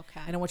 Okay.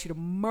 And I want you to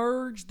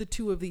merge the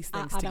two of these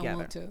things together. I don't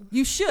want to.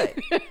 You should,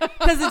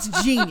 because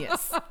it's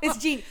genius. It's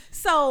genius.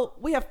 So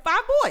we have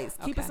 5 boys.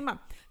 Keep us in mind.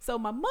 So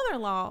my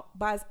mother-in-law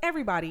buys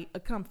everybody a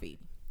comfy.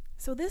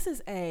 So this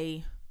is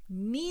a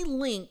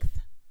knee-length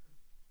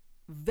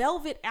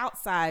velvet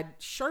outside,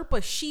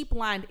 Sherpa sheep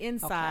lined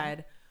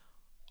inside,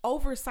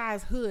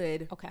 oversized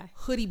hood,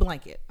 hoodie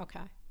blanket. Okay.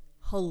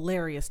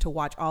 Hilarious to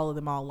watch all of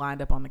them all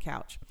lined up on the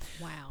couch.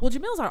 Wow. Well,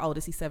 Jamil's our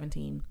oldest. He's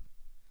 17.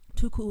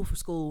 Too cool for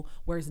school.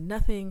 Wears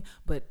nothing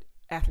but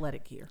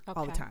athletic gear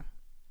all the time.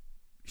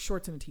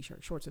 Shorts and a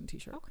t-shirt. Shorts and a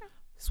t-shirt. Okay.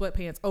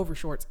 Sweatpants over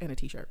shorts and a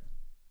t-shirt.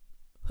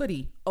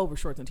 Hoodie over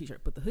shorts and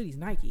t-shirt. But the hoodie's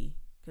Nike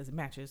because it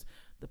matches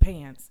the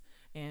pants.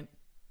 And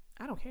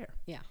I don't care.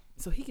 Yeah.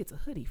 So he gets a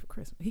hoodie for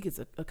Christmas. He gets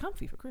a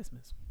comfy for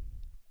Christmas.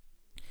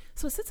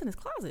 So it sits in his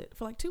closet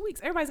for like 2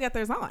 weeks. Everybody's got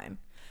theirs on.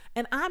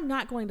 And I'm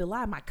not going to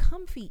lie. My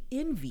comfy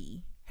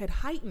envy had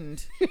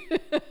heightened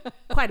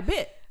quite a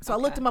bit. So I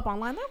looked them up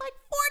online. They're like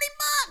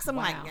 $40. I'm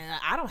like,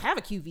 I don't have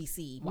a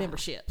QVC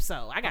membership.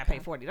 So I got to pay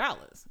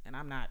 $40. And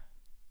I'm not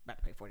about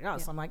to pay $40. Yeah.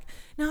 So I'm like,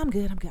 no, I'm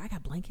good. I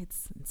got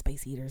blankets and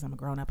space heaters. I'm a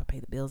grown up. I pay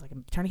the bills. I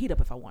can turn the heat up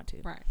if I want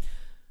to. Right.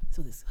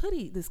 So this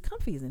hoodie, this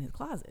comfy is in his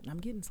closet. And I'm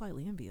getting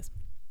slightly envious.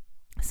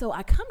 So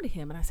I come to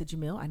him and I said,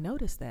 Jamil, I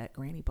noticed that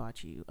Granny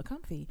bought you a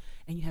comfy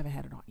and you haven't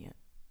had it on yet.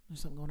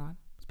 There's something going on.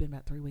 It's been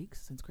about 3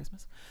 weeks since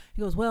Christmas.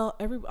 He goes, well,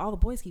 all the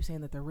boys keep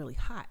saying that they're really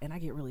hot and I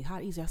get really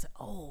hot easy. I said,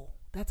 oh,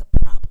 that's a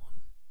problem.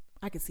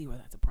 I can see where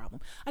that's a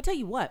problem. I tell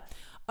you what,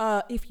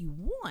 if you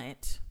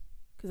want,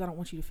 because I don't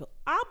want you to feel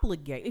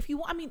obligated. If you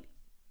want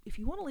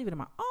to leave it in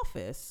my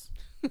office,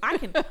 I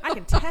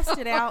can test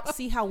it out,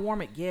 see how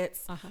warm it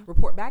gets,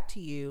 report back to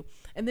you.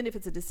 And then if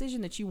it's a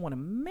decision that you want to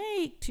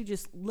make to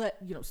just let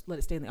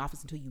it stay in the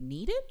office until you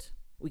need it,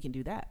 we can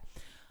do that.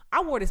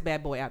 I wore this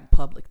bad boy out in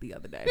public the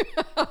other day.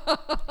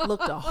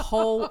 Looked a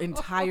whole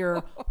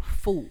entire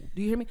fool.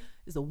 Do you hear me?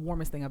 It's the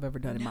warmest thing I've ever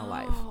done in my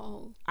life.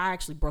 I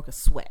actually broke a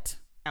sweat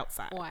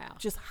outside. Wow.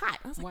 Just hot.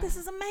 I was like, this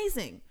is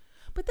amazing.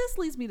 But this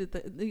leads me to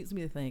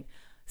think,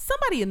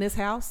 somebody in this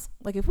house,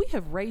 like if we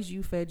have raised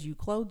you, fed you,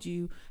 clothed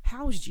you,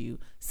 housed you,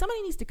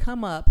 somebody needs to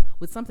come up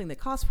with something that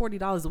costs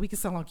 $40 that we can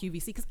sell on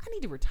QVC because I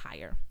need to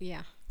retire.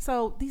 Yeah.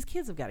 So these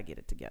kids have got to get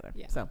it together.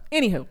 Yeah. So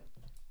anywho,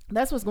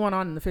 that's what's going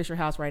on in the Fisher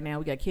house right now.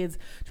 We got kids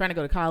trying to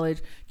go to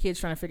college, kids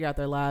trying to figure out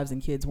their lives,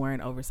 and kids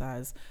wearing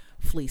oversized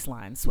fleece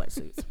lined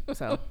sweatsuits.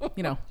 So,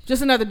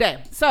 just another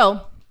day.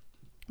 So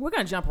we're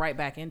going to jump right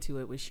back into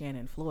it with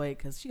Shannon Floyd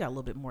because she got a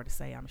little bit more to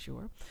say, I'm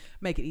sure.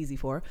 Make it easy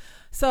for her.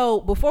 So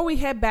before we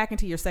head back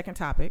into your second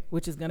topic,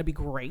 which is going to be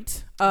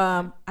great,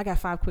 I got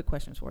 5 quick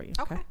questions for you.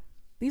 Okay.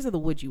 These are the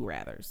would you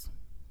rathers.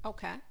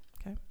 Okay.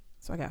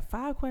 So I got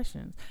 5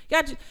 questions. You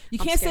I'm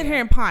can't sit scared. here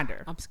and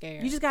ponder. I'm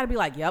scared. You just got to be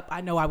like, yep, I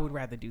know I would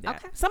rather do that.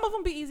 Okay. Some of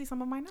them be easy,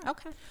 some of them might not.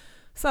 Okay.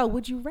 So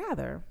would you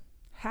rather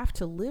have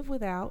to live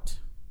without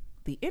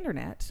the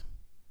internet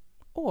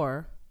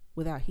or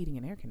without heating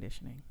and air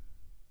conditioning?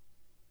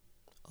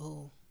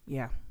 Oh,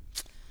 Yeah.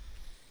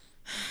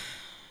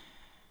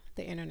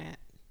 the internet.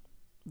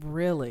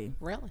 Really?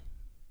 Really?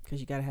 Because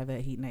you got to have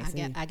that heat and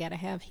AC. I got to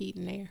have heat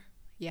and air.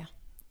 Yeah.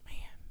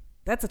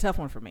 That's a tough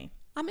one for me.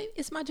 I mean,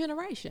 it's my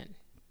generation.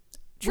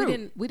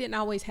 True. We didn't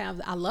always have.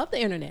 I love the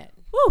internet.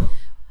 Woo.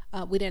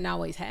 We didn't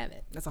always have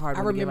it. That's a hard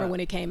I one to give remember up. when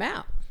it came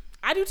out.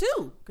 I do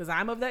too, because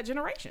I'm of that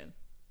generation.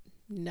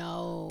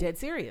 No. Dead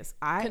serious.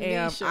 I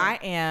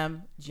Kanisha.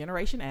 am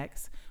Generation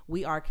X.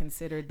 We are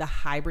considered the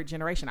hybrid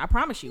generation. I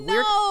promise you.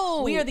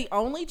 No. We are the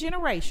only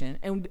generation,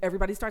 and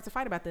everybody starts to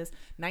fight about this,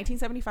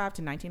 1975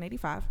 to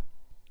 1985.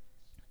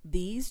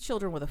 These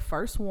children were the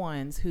first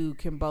ones who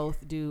can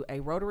both do a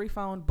rotary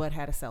phone but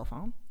had a cell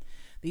phone.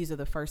 These are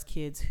the first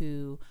kids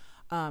who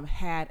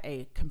had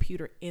a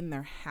computer in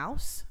their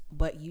house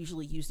but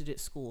usually used it at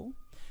school.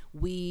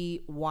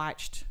 We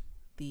watched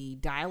the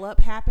dial-up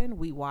happen.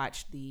 We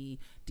watched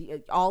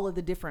all of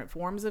the different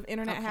forms of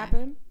internet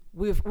happen.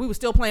 We were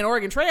still playing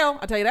Oregon Trail,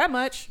 I'll tell you that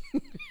much.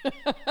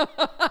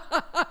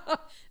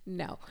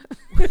 No.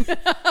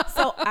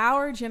 So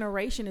our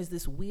generation is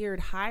this weird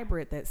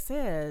hybrid that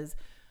says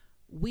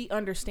we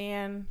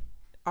understand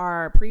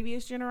our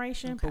previous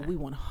generation, but we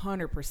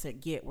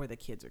 100% get where the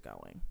kids are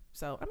going.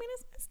 So, I mean,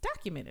 it's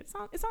documented. It's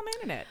on the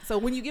internet. So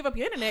when you give up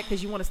your internet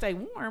because you want to stay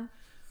warm,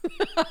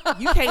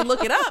 you can't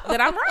look it up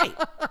that I'm right.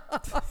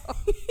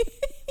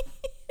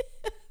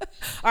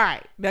 All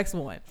right, next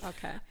one.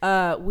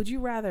 Okay. Would you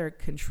rather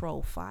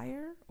control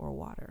fire or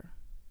water?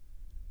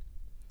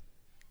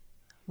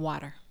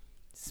 Water.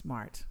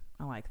 Smart.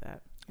 I like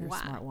that. You're Why?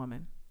 a smart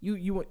woman.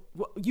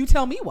 You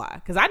tell me why,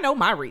 because I know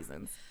my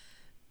reasons.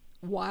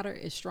 Water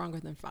is stronger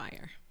than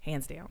fire.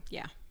 Hands down.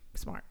 Yeah.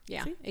 Smart.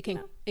 Yeah. See? It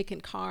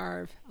can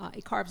carve.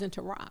 It carves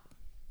into rock.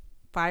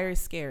 Fire is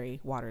scary.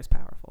 Water is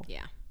powerful.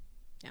 Yeah.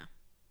 Yeah.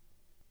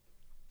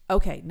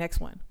 Okay, next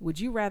one. Would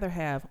you rather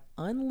have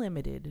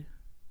unlimited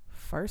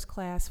first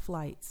class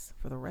flights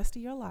for the rest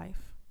of your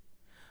life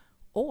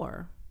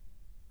or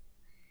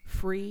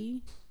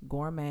free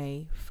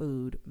gourmet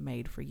food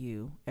made for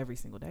you every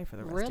single day for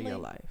the rest of your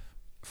life?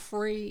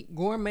 Free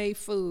gourmet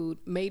food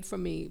made for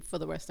me for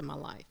the rest of my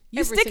life.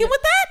 You sticking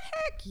with that?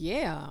 Heck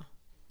yeah.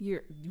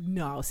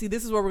 No. See,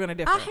 this is where we're gonna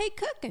differ. I hate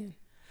cooking.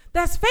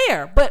 That's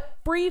fair, but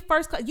free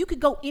first class. You could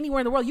go anywhere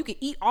in the world. You could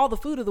eat all the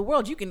food of the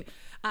world. You can.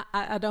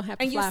 I don't have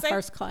to And you fly say-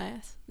 first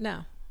class.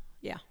 No.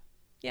 Yeah.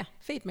 Yeah.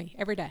 Feed me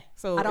every day.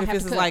 So I don't if have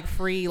this to is cook. like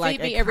free,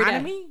 like Feed me every day.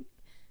 economy,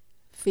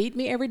 Feed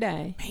me every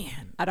day.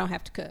 man. I don't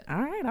have to cook.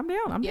 All right, I'm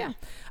down. I'm down.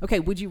 Okay,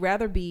 would you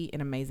rather be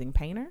an amazing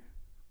painter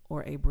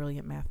or a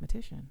brilliant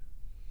mathematician?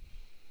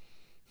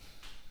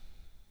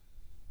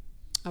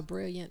 A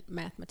brilliant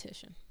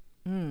mathematician.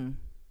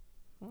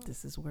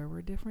 This is where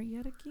we're different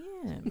yet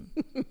again.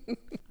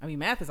 I mean,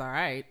 math is all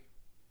right,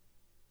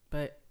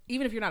 but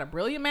even if you're not a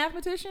brilliant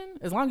mathematician,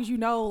 as long as you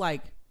know,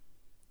 like,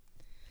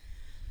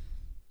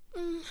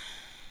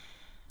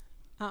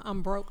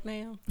 I'm broke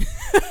now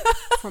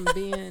from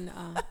being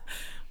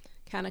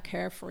kind of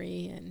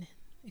carefree and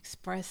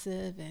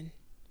expressive and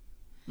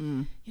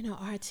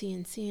artsy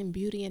and seeing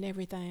beauty and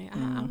everything.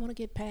 I want to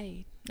get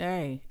paid.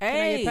 hey, I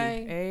get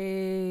paid?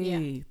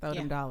 hey, throw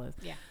them dollars.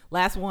 Yeah.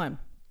 Last one.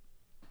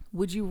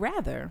 Would you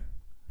rather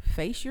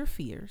face your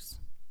fears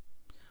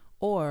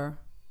or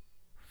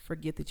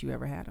forget that you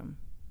ever had them?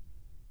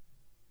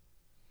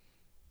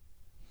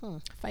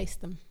 Face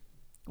them.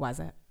 Why is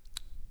that?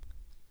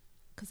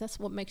 Because that's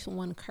what makes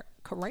one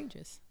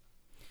courageous.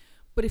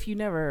 But if you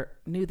never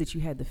knew that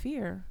you had the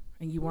fear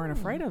and you weren't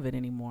afraid of it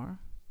anymore,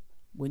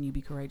 wouldn't you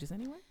be courageous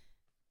anyway?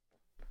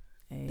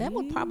 That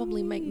would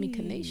probably make me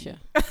Kanisha.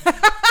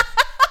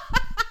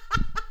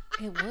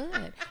 It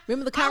would.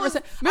 Remember the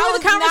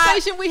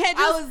conversation? We had?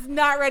 I was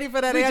not ready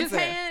for that we answer. just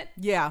had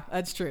Yeah,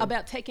 that's true.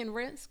 about taking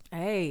risks.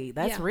 Hey,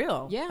 that's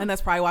real. Yeah. And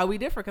that's probably why we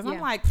differ, because I'm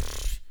Yeah. like,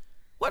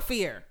 what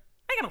fear?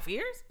 I ain't got no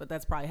fears. But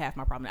that's probably half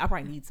my problem. I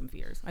probably need some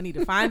fears. I need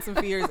to find some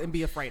fears and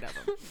be afraid of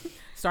them.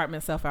 Start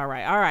myself out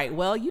right. All right.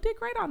 Well, you did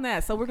great on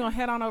that. So we're going to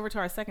head on over to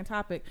our second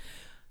topic.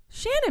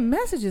 Shannon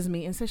messages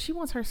me and says she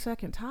wants her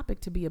second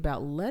topic to be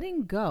about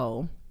letting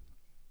go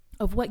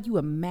of what you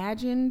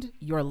imagined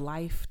your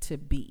life to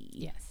be.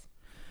 Yes.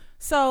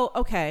 So,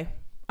 okay,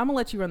 I'm going to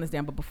let you run this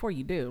down. But before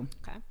you do,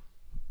 Okay.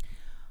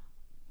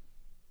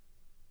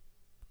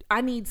 I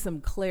need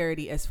some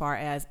clarity as far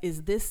as,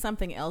 is this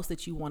something else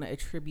that you want to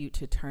attribute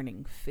to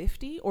turning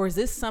 50? Or is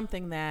this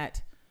something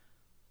that,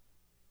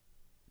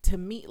 to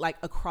me, like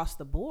across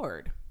the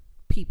board,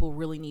 people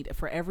really need,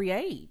 for every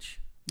age,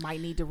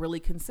 might need to really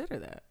consider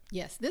that?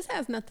 Yes, this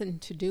has nothing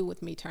to do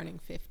with me turning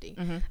 50.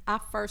 I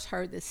first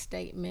heard this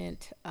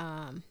statement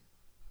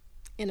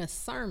in a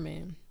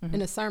sermon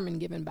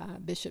given by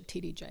Bishop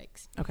T.D.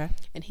 Jakes. Okay.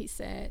 And he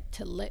said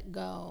to let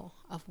go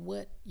of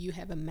what you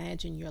have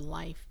imagined your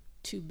life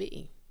to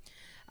be.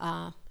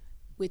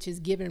 which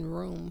is giving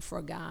room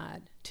for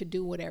God to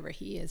do whatever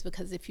he is.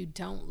 Because if you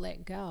don't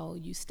let go,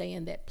 you stay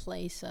in that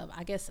place of,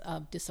 I guess,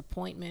 of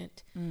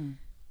disappointment,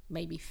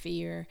 maybe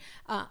fear.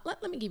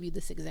 Let me give you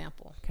this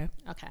example.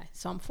 Okay.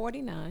 So I'm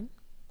 49.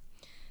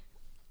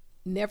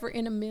 Never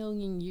in a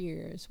million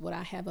years would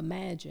I have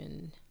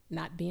imagined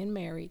not being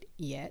married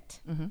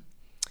yet.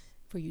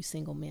 For you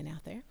single men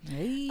out there.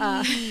 Hey,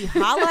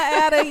 holla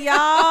at her,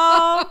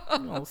 y'all.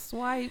 I'm gonna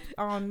swipe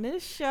on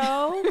this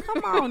show.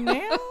 Come on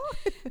now.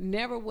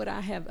 Never would I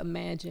have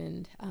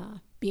imagined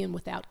being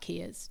without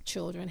kids,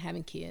 children,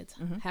 having kids,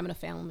 having a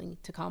family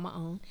to call my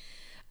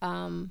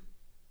own.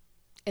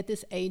 At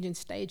this age and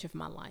stage of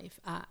my life,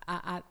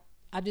 I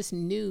just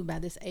knew by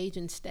this age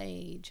and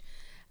stage,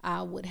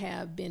 I would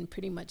have been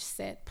pretty much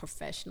set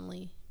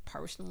professionally,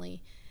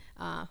 personally,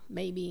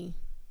 maybe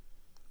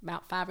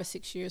about 5 or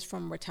 6 years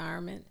from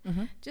retirement,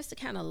 just to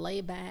kind of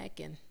lay back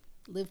and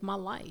live my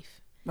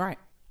life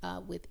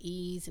with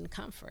ease and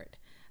comfort,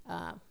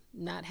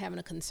 not having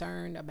a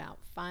concern about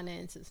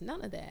finances,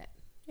 none of that.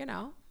 You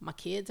know, my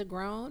kids are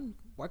grown,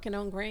 working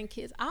on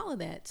grandkids, all of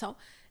that. So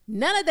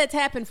none of that's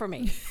happened for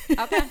me.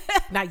 Okay.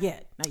 Not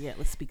yet.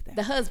 Let's speak that.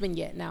 The husband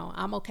yet. No,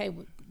 I'm okay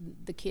with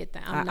the kid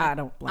thing. I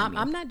don't blame you.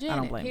 I'm not Janet I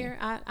don't blame here.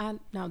 you.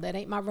 No, that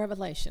ain't my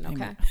revelation.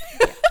 Okay. Amen.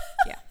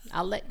 Yeah.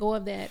 I let go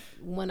of that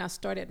when I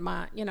started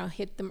my,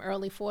 hit them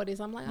early 40s.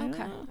 I'm like,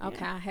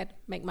 okay, I had to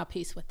make my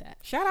peace with that.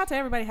 Shout out to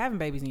everybody having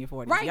babies in your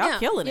 40s. Right, Y'all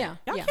killing it. Yeah,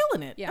 Y'all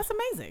killing it. Yeah. That's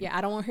amazing. Yeah, I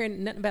don't want to hear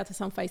nothing about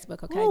this on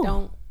Facebook, okay? Ooh.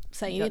 Don't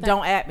say anything.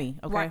 Don't at me,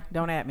 okay? Right.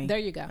 Don't at me. There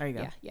you go. There you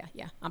go.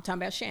 Yeah. I'm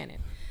talking about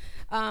Shannon.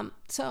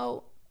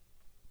 So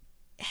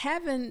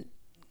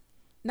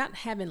not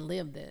having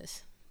lived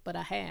this, but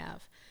I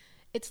have,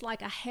 it's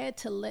like I had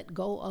to let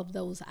go of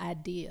those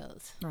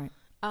ideas. Right.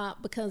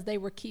 Because they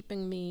were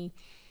keeping me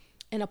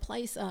in a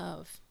place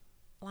of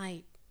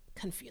like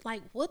confused,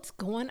 like what's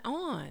going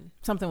on?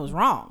 Something was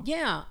wrong.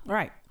 Yeah.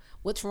 Right.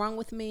 What's wrong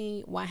with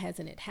me? Why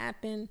hasn't it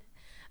happened?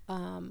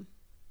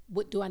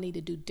 What do I need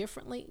to do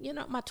differently?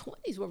 My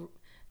 20s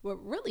were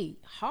really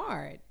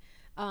hard.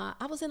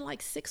 I was in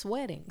like 6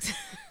 weddings.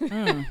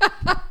 Oh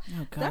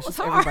gosh, it's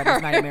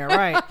everybody's nightmare.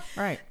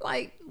 Right.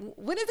 Like,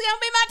 when is it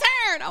gonna be my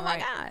turn? Oh my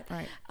God.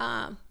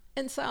 Right.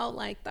 And so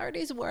like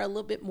 30s were a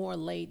little bit more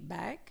laid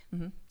back.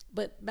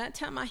 But by the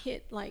time I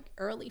hit like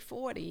early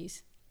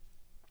 40s,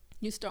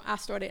 I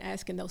started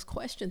asking those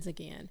questions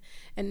again.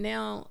 And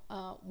now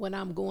when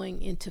I'm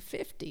going into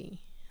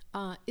 50,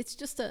 it's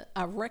just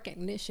a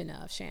recognition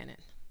of, Shannon,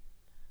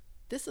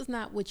 this is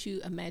not what you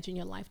imagine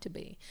your life to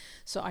be.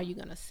 So are you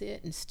going to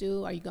sit and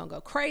stew? Are you going to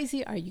go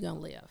crazy? Or are you going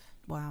to live?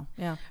 Wow.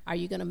 Yeah. Are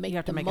you going to make You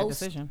have to make a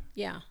decision.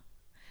 Yeah.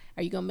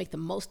 Are you going to make the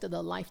most of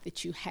the life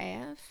that you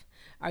have?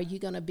 Are you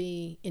going to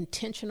be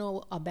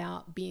intentional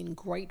about being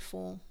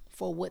grateful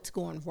for what's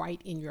going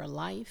right in your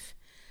life?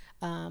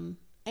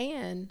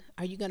 And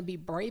are you going to be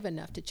brave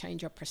enough to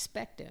change your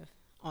perspective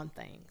on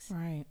things?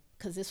 Right.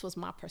 Because this was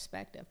my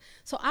perspective.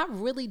 So I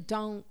really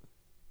don't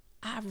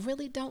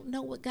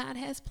know what God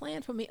has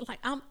planned for me. Like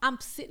I'm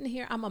sitting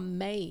here, I'm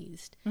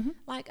amazed.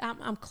 Like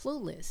I'm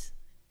clueless,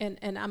 and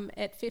I'm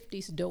at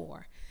 50's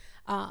door.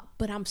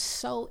 But I'm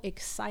so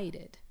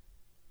excited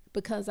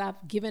because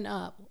I've given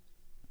up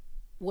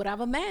what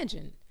I've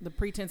imagined. The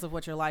pretense of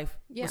what your life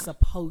was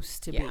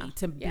supposed to be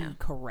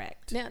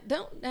correct. Now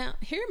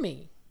hear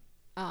me.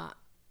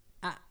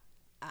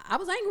 I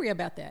was angry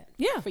about that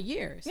for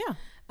years. Yeah.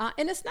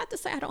 And it's not to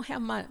say I don't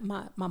have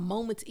my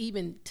moments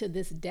even to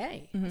this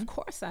day. Of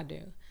course I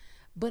do.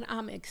 But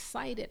I'm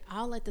excited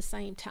all at the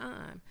same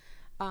time.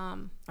 I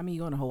mean,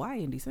 you're going to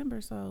Hawaii in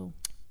December, so.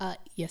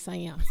 Yes, I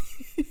am.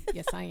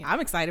 Yes, I am.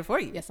 I'm excited for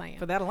you. Yes, I am.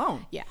 For that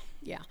alone.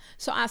 Yeah.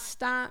 So I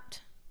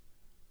stopped.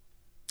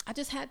 I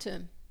just had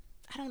to,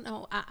 I don't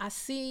know. I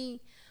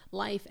see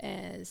life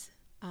as,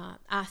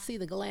 I see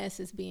the glass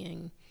as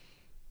being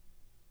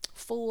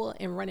full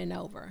and running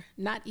over,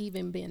 not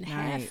even being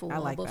half full,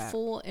 but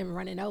full and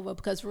running over,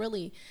 because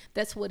really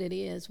that's what it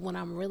is when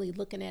I'm really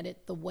looking at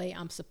it the way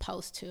I'm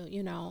supposed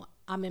to.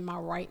 I'm in my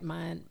right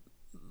mind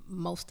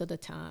most of the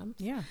time.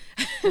 Yeah.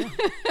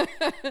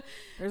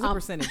 There's a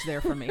percentage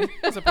there for me.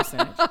 There's a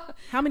percentage.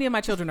 How many of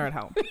my children are at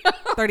home?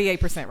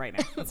 38% right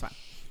now. That's fine.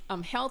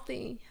 I'm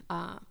healthy.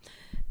 I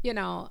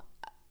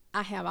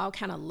have all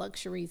kind of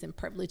luxuries and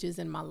privileges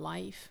in my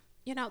life.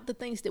 The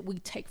things that we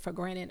take for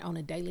granted on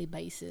a daily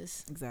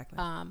basis. Exactly.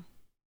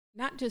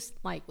 Not just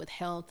like with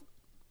health,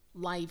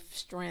 life,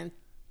 strength,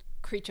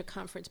 creature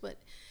comforts, but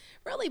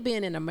really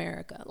being in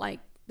America, like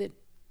that,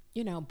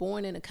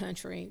 born in a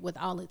country with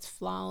all its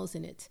flaws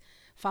and its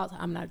faults.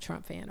 I'm not a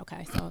Trump fan,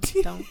 okay? So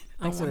don't.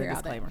 Thanks for that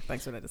disclaimer.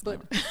 Thanks for that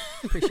disclaimer.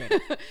 Appreciate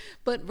it.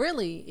 But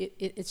really,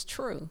 it's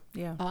true.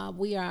 Yeah.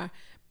 We are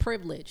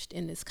privileged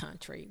in this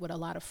country with a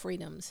lot of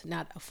freedoms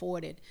not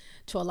afforded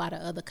to a lot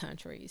of other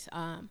countries.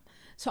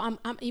 So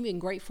I'm even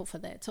grateful for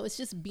that. So it's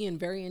just being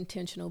very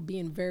intentional,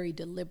 being very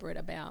deliberate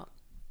about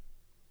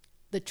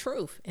the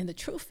truth. And the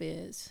truth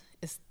is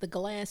the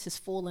glass is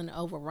full and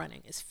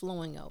overrunning. It's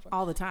flowing over.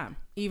 All the time.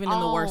 Even in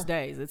the worst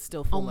days, it's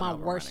still full and overrunning.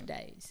 On my worst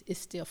days, it's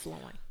still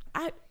flowing.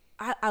 I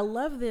I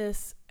love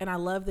this, and I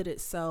love that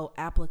it's so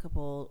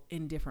applicable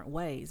in different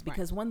ways,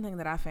 because one thing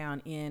that I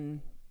found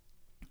in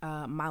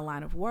my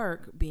line of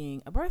work,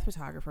 being a birth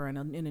photographer and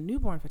a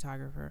newborn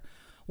photographer,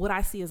 what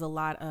I see is a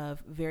lot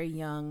of very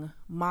young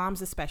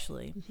moms,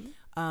 especially,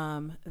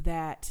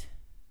 that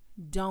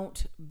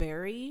don't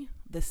bury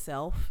the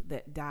self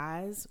that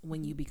dies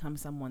when you become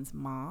someone's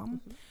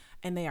mom.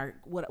 And they are,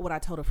 what I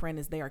told a friend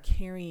is, they are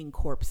carrying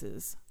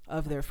corpses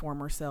of their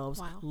former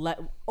selves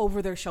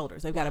over their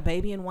shoulders. They've got a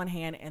baby in one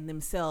hand and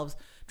themselves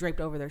draped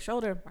over their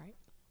shoulder,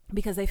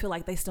 because they feel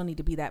like they still need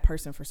to be that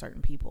person for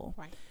certain people.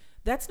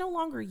 That's no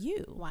longer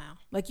you.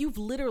 Like, you've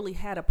literally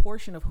had a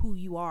portion of who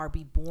you are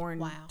be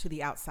born to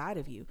the outside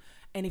of you.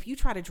 And if you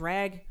try to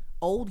drag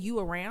old you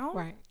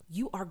around,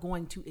 you are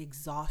going to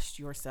exhaust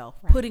yourself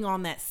putting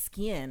on that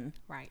skin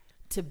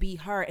to be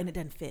her, and it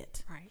doesn't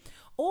fit.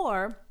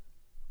 Or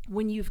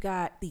when you've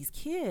got these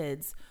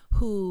kids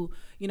who,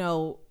 you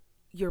know,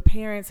 your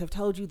parents have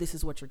told you this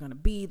is what you're going to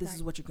be, this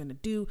is what you're going to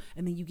do,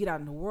 and then you get out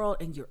in the world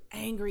and you're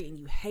angry and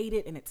you hate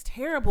it and it's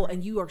terrible,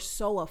 and you are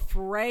so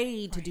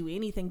afraid to do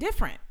anything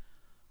different.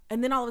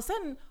 And then all of a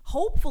sudden,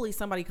 hopefully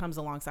somebody comes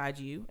alongside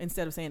you,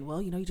 instead of saying,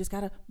 well, you know, you just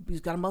gotta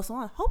muscle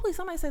on. Hopefully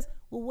somebody says,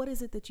 well, what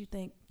is it that you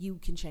think you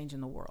can change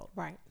in the world?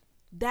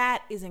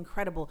 That is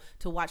incredible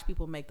to watch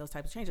people make those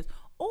types of changes.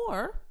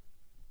 Or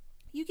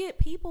you get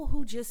people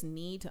who just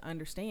need to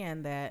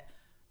understand that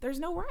there's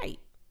no right.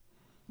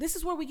 This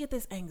is where we get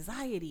this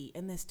anxiety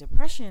and this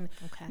depression.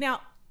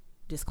 Now,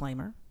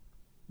 disclaimer,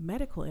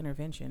 medical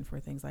intervention for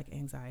things like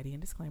anxiety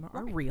and disclaimer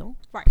are real.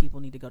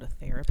 People need to go to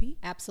therapy.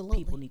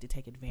 People need to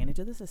take advantage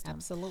of the system.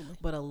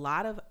 But a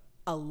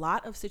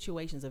lot of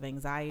situations of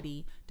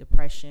anxiety,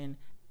 depression,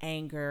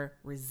 anger,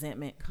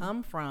 resentment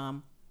come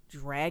from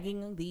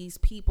dragging these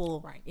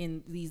people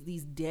in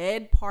these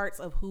dead parts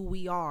of who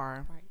we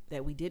are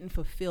that we didn't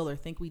fulfill or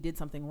think we did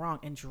something wrong,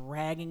 and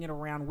dragging it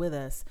around with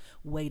us,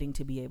 waiting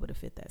to be able to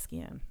fit that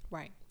skin.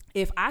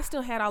 If I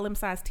still had all them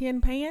size 10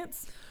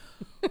 pants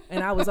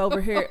and I was over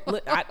here,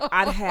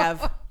 I'd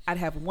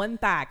have one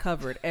thigh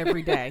covered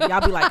every day. Y'all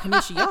be like,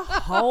 Kanisha, your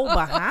whole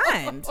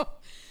behind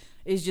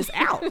is just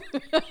out.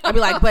 I'd be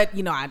like, but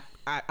you know,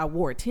 I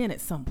wore a 10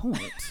 at some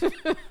point,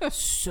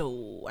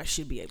 so I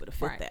should be able to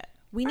fit that.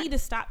 We need to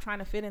stop trying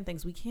to fit in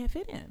things we can't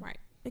fit in.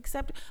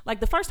 Except, like,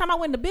 the first time I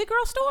went in the big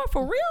girl store,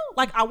 for real,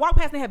 like, I walked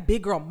past and they had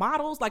big girl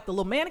models, like the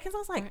little mannequins. I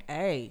was like,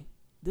 hey,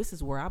 this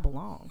is where I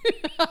belong.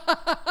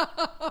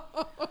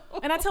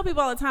 And I tell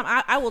people all the time,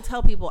 I will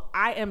tell people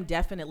I am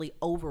definitely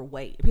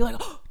overweight. People are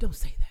like, oh, don't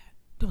say that.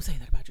 Don't say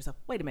that about yourself.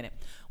 Wait a minute.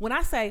 When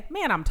I say,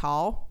 man, I'm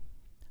tall,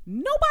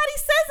 nobody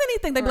says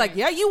anything. They be like,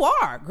 yeah, you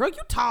are. Girl, you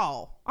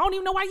tall. I don't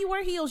even know why you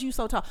wear heels. You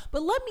so tall.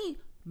 But let me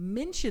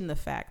mention the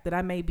fact that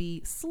I may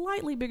be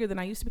slightly bigger than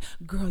I used to be.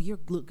 Girl, you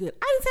look good.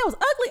 I didn't say I was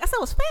ugly. I said I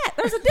was fat.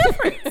 There's a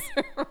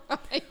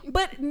difference.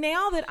 But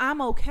now that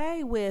I'm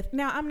okay with,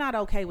 now I'm not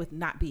okay with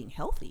not being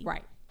healthy.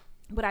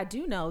 But I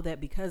do know that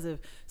because of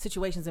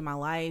situations in my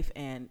life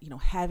and, you know,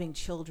 having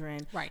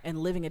children and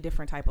living a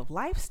different type of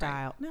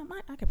lifestyle, now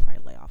I could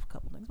probably lay off a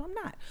couple things, but I'm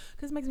not,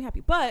 because it makes me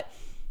happy. But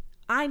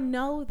I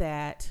know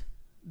that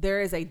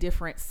there is a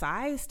different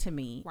size to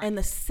me. And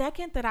the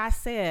second that I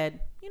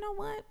said, you know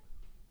what,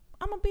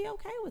 I'm gonna be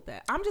okay with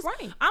that. I'm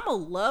gonna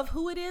love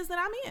who it is that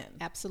I'm in.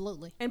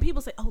 Absolutely. And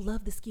people say, oh,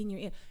 love the skin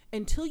you're in.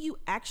 Until you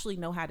actually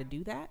know how to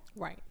do that.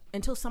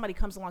 Until somebody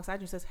comes alongside you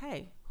and says,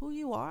 hey, who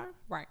you are.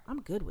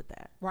 I'm good with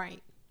that.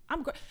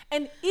 I'm good.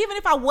 And even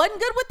if I wasn't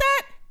good with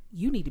that,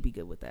 you need to be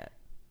good with that.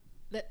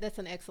 That's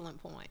an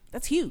excellent point.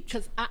 That's huge.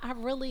 Because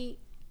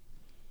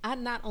I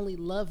not only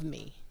love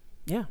me.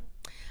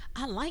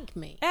 I like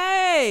me.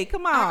 Hey,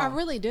 come on. I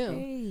really do.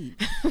 Hey.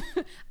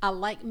 I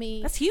like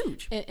me. That's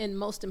huge. And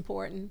most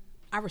important,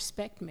 I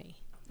respect me.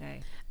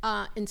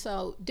 And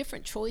so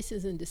different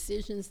choices and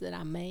decisions that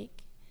I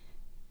make,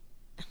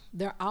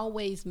 they're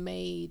always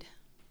made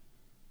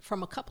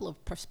from a couple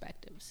of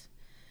perspectives.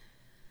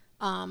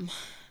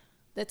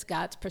 That's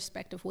God's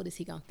perspective. What is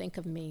he going to think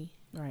of me?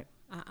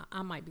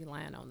 I might be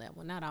lying on that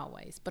one. Not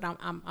always, but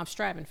I'm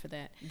striving for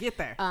that. Get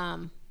there.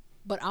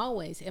 But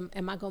always,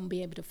 am I going to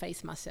be able to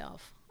face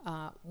myself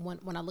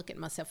when I look at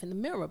myself in the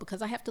mirror,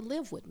 because I have to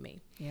live with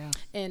me.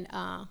 And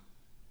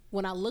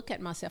when I look at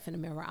myself in the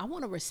mirror, I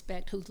want to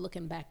respect who's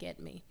looking back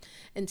at me.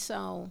 And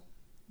so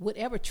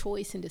whatever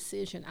choice and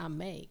decision I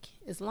make,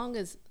 as long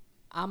as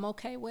I'm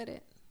okay with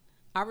it,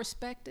 I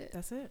respect it.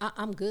 That's it.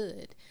 I'm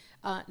good,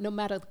 no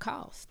matter the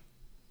cost.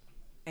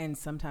 And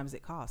sometimes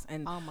it costs.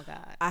 And oh my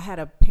God, I had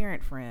a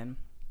parent friend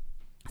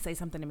say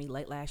something to me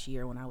late last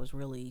year when I was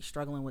really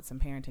struggling with some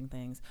parenting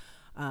things.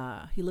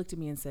 He looked at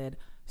me and said,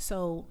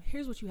 so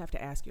here's what you have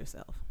to ask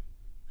yourself.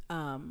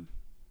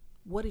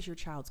 What is your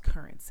child's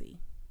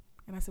currency?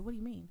 And I said, what do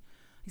you mean?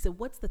 He said,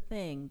 what's the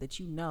thing that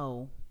you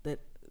know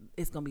that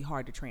it's going to be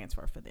hard to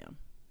transfer for them?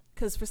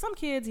 Because for some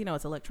kids, you know,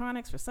 it's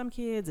electronics. For some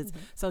kids, it's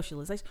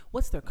socialization.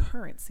 What's their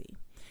currency?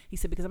 He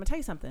said, because I'm going to tell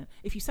you something.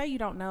 If you say you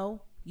don't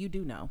know, you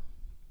do know.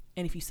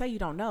 And if you say you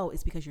don't know,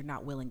 it's because you're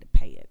not willing to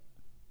pay it.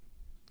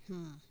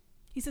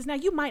 He says, now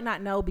you might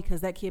not know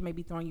because that kid may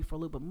be throwing you for a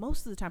loop, but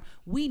most of the time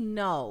we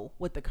know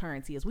what the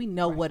currency is. We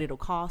know what it'll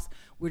cost.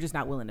 We're just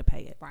not willing to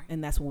pay it. Right.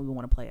 And that's when we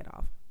want to play it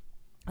off.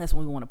 That's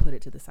when we want to put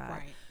it to the side.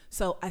 Right.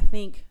 So I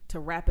think to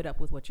wrap it up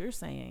with what you're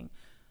saying,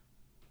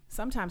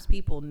 sometimes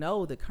people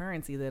know the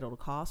currency that it'll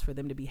cost for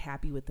them to be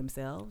happy with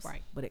themselves,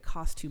 right. but it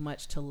costs too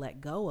much to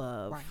let go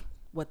of right.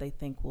 what they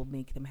think will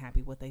make them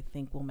happy, what they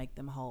think will make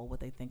them whole, what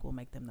they think will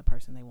make them the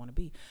person they want to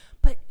be.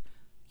 But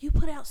you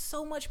put out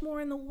so much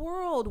more in the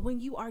world when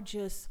you are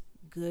just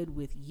good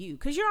with you,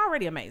 because you're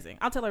already amazing.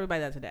 I'll tell everybody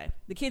that today.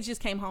 The kids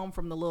just came home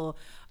from the little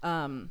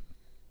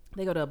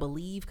they go to a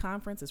Believe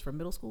conference. It's for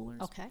middle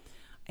schoolers. Okay.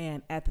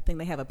 And at the thing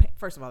they have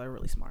first of all, they're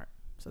really smart,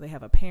 so they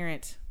have a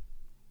parent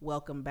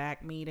welcome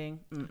back meeting.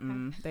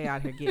 Okay. They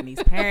out here getting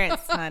these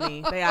parents,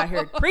 honey, they out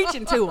here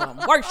preaching to them,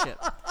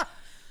 worship.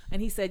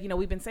 And he said,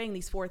 we've been saying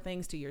these 4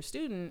 things to your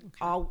student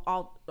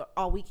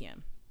all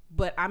weekend,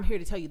 but I'm here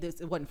to tell you this,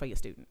 it wasn't for your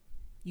student.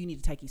 You need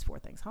to take these 4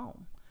 things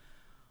home.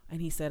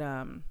 And he said,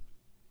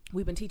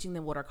 we've been teaching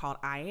them what are called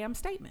I am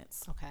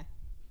statements. Okay.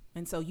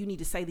 And so you need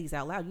to say these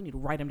out loud. You need to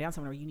write them down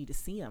somewhere. You need to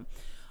see them.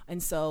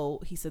 And so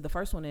he said the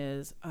first one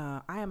is,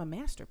 I am a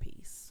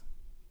masterpiece.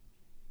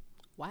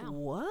 Wow.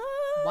 What?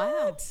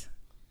 Wow.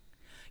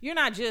 You're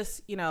not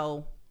just,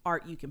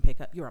 art you can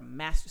pick up. You're a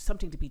master,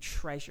 something to be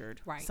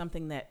treasured. Right.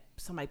 Something that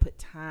somebody put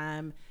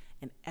time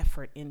and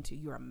effort into.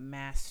 You're a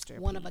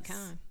masterpiece. One of a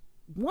kind.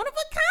 One of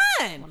a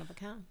kind. One of a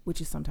kind.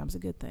 Which is sometimes a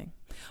good thing.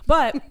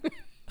 But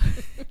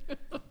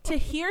to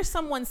hear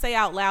someone say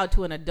out loud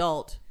to an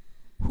adult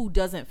who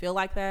doesn't feel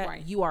like that,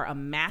 right. you are a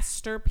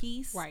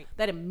masterpiece, right.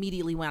 that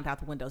immediately went out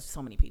the window to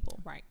so many people.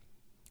 Right.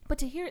 But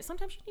to hear it,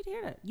 sometimes you need to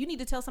hear that. You need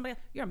to tell somebody,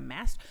 you're a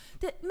master.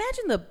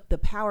 Imagine the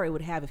power it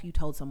would have if you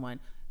told someone,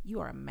 you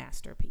are a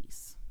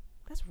masterpiece.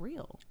 That's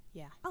real.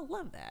 Yeah. I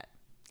love that.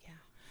 Yeah.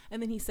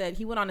 And then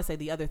he went on to say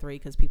the other 3,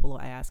 because people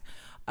will ask,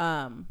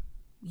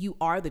 you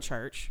are the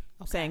church,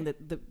 okay. saying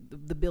that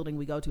the building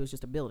we go to is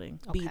just a building.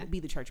 Okay. Be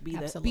the church.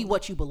 Be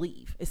what you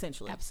believe,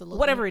 essentially. Absolutely.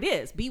 Whatever it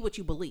is, be what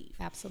you believe.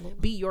 Absolutely.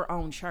 Be your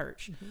own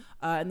church. Mm-hmm.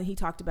 And then he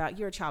talked about,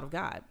 you're a child of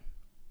God.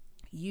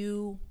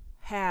 You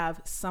have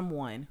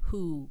someone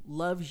who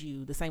loves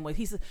you the same way.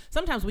 He said,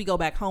 sometimes we go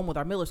back home with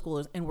our middle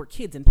schoolers and we're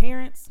kids and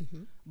parents,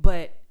 mm-hmm.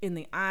 but in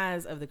the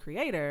eyes of the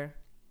Creator,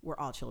 we're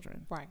all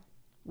children. Right.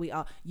 We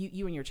all,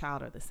 you and your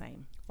child are the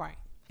same. Right.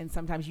 And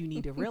sometimes you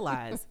need to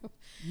realize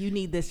you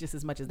need this just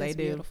as much as they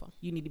do. Beautiful.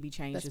 You need to be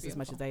changed That's just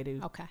beautiful. as much as they do.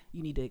 Okay.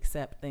 You need to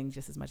accept things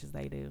just as much as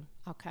they do.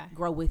 Okay.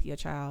 Grow with your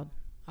child.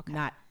 Okay.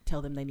 Not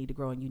tell them they need to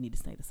grow and you need to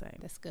stay the same.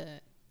 That's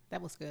good.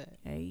 That was good.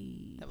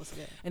 Hey. That was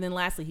good. And then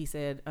lastly, he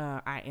said,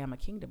 I am a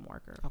kingdom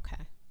worker.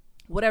 Okay.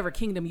 Whatever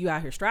kingdom you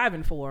out here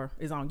striving for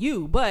is on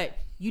you, but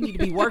you need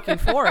to be working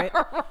for it.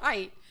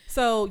 Right.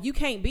 So you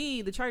can't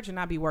be the church and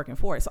not be working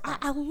for it. So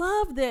I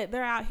love that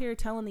they're out here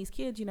telling these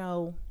kids,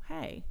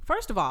 hey,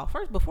 first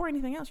before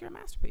anything else, you're a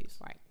masterpiece.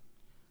 Right.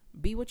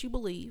 Be what you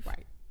believe.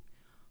 Right.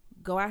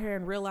 Go out here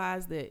and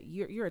realize that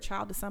you're a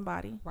child to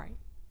somebody. Right.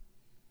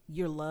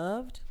 You're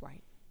loved.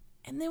 Right.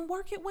 And then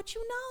work at what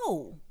you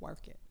know.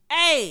 Work it.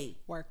 Hey,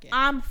 work it.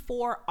 I'm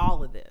for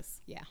all of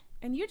this. Yeah.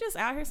 And you're just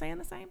out here saying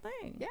the same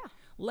thing. Yeah.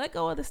 Let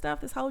go of the stuff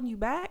that's holding you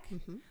back.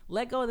 Mm-hmm.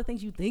 Let go of the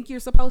things you think you're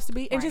supposed to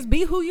be and just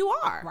be who you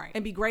are. Right.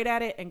 And be great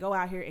at it and go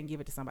out here and give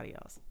it to somebody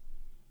else.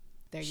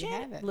 There you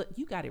have it. Look,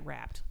 you got it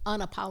wrapped.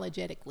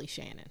 Unapologetically,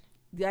 Shannon.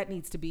 That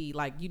needs to be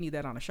you need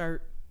that on a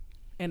shirt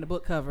and the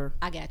book cover.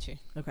 I got you.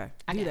 Okay.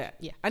 I do got that.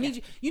 Yeah. I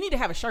need you need to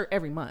have a shirt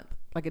every month,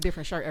 like a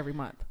different shirt every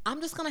month.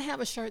 I'm just going to have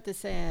a shirt that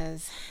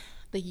says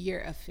the year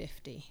of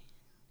 50.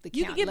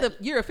 You can get the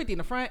year of 50 in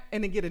the front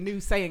and then get a new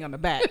saying on the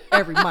back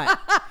every month.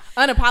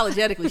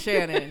 Unapologetically,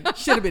 Shannon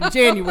should have been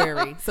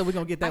January, so we're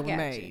gonna get that one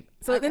made.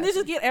 So then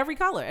just get every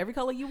color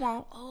you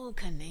want. Oh,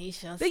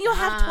 Kanisha. Then you'll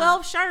have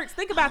 12 shirts.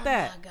 Think about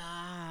that. Oh my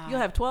God. You'll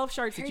have 12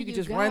 shirts that you can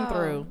just run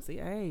through. See,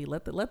 hey,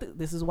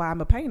 this is why I'm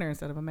a painter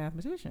instead of a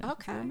mathematician.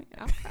 Okay.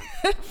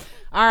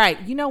 All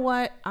right. You know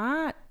what?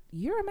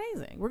 You're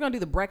amazing. We're going to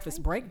do the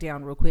breakfast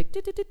breakdown real quick.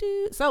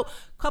 So, a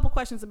couple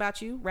questions about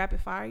you.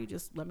 Rapid fire. You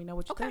just let me know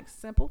what you think.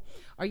 Simple.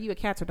 Are you a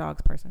cats or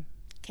dogs person?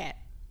 Cat.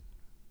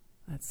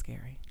 That's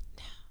scary.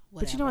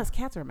 Whatever. But you know what?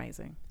 Cats are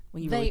amazing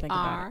when you really think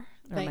about it.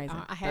 They amazing.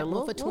 are. I had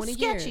one for 20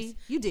 years.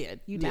 You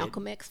did.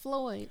 Malcolm X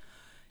Floyd.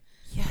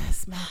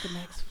 Yes, Malcolm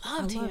X. I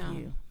loved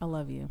him. I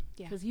love you.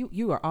 Yeah. Because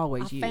you are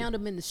always you. I found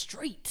him in the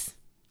streets.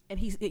 And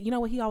you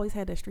know what? He always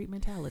had that street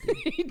mentality.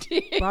 He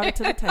did. Brought it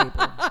to the table.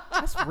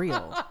 That's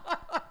real.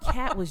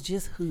 Cat was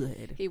just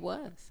hood. He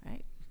was.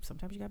 Right?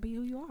 Sometimes you gotta be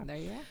who you are. There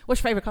you are.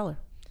 What's your favorite color?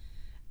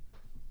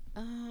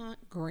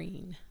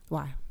 Green.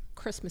 Why?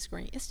 Christmas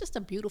green. It's just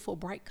a beautiful,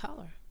 bright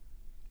color.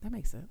 That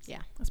makes sense.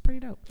 Yeah. That's pretty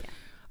dope.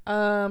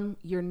 Yeah.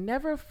 You're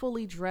never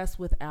fully dressed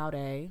without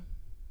a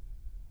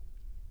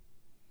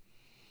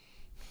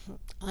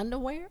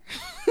underwear.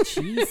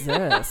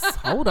 Jesus,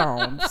 hold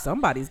on.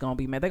 Somebody's gonna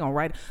be mad. They're gonna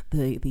write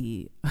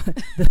the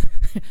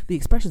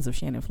expressions of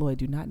Shannon Floyd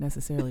do not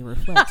necessarily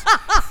reflect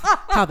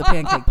how the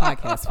Pancake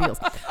Podcast feels.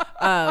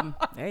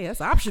 Hey,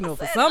 that's optional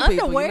for some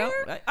people. You know?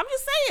 I'm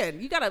just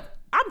saying,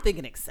 I I'm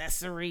thinking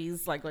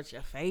accessories. Like, what's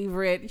your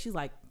favorite? And she's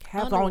like,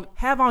 have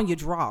on your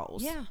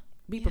drawers. Yeah.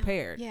 Be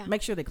prepared. Yeah.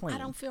 Make sure they're clean. I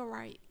don't feel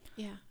right.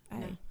 Yeah. Hey,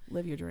 No.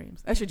 live your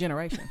dreams. That's your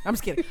generation. I'm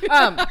just kidding.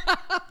 I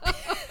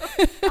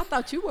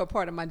thought you were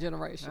part of my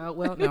generation.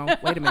 Well, no.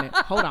 Wait a minute.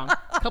 Hold on.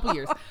 A couple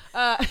years.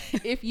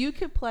 If you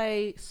could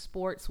play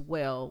sports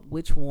well,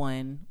 which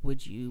one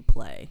would you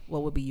play?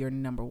 What would be your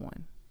number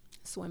one?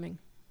 Swimming.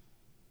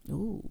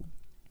 Ooh,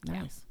 nice.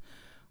 Yeah.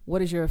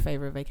 What is your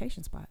favorite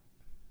vacation spot?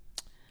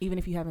 Even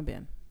if you haven't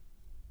been.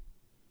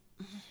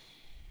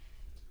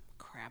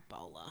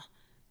 Crapola.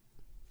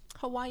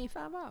 Hawaii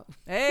 5-0.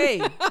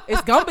 Hey,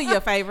 it's going to be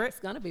your favorite. It's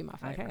going to be my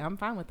favorite. Okay, I'm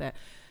fine with that.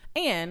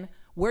 And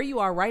where you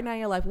are right now in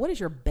your life, what is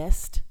your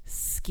best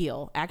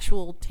skill,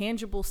 actual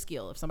tangible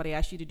skill? If somebody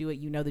asked you to do it,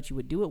 you know that you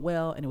would do it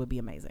well and it would be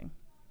amazing.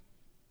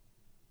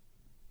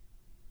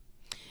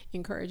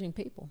 Encouraging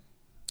people.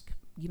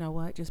 You know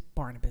what? Just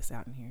Barnabas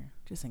out in here.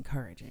 Just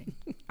encouraging.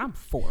 I'm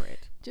for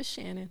it. Just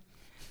Shannon.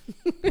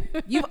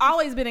 You've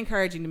always been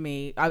encouraging to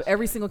me.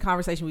 Every single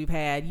conversation we've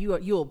had,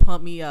 you'll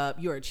pump me up.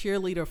 You're a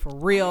cheerleader for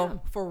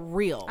real. For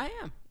real. I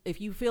am. If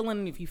you feeling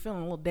a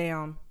little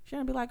down,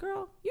 Shannon be like,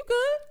 "Girl, you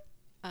good?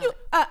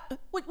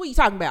 What are you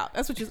talking about?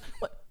 That's what you.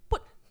 What?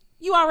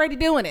 You already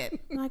doing it?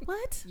 I'm like,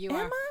 what? You Am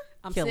are. I?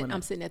 I'm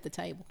sitting at the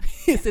table.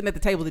 Sitting at the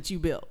table that you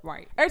built.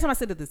 Right. Every time I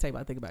sit at this table,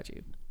 I think about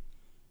you.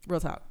 Real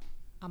talk.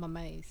 I'm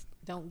amazed.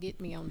 Don't get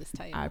me on this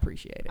table. I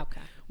appreciate it.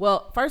 Okay.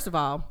 Well, first of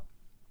all,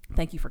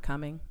 thank you for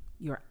coming.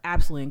 You are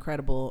absolutely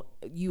incredible.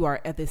 You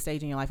are at this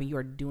stage in your life and you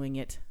are doing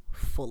it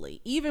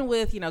fully. Even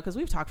with, because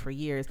we've talked for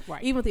years,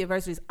 right. Even with the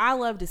adversities, I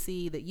love to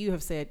see that you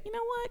have said, you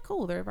know what,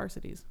 cool, they're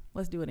adversities.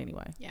 Let's do it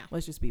anyway. Yeah.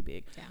 Let's just be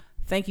big. Yeah.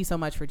 Thank you so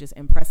much for just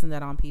impressing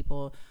that on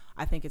people.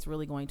 I think it's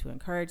really going to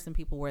encourage some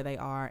people where they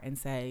are and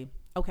say,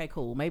 okay,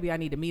 cool. Maybe I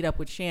need to meet up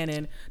with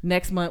Shannon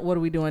next month. What are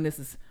we doing? This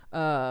is,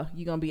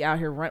 you going to be out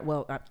here.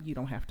 You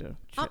don't have to.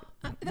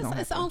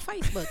 It's on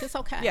Facebook. It's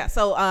okay. Yeah.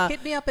 So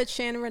hit me up at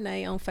Shannon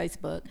Renee on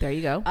Facebook. There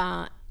you go.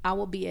 I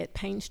will be at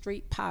Payne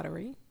Street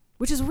Pottery,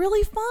 which is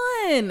really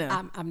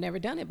fun. I've never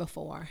done it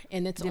before,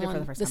 and it's on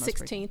the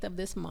 16th of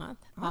this month,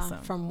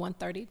 awesome. From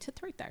 1:30 to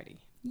 3:30.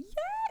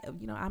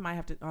 Yeah, I might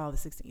have to. Oh, the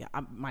 16th. Yeah,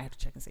 I might have to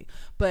check and see.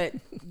 But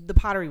the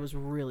pottery was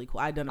really cool.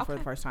 I'd done it for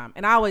the first time,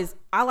 and I will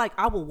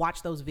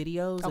watch those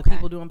videos of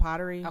people doing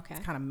pottery. Okay,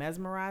 it's kind of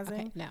mesmerizing.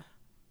 Okay, no,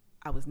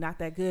 I was not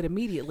that good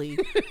immediately.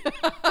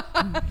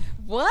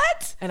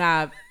 What?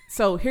 And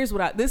so here's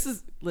what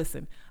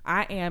listen.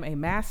 I am a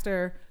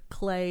master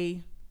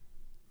clay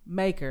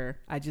maker.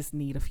 I just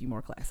need a few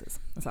more classes.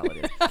 That's all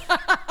it is.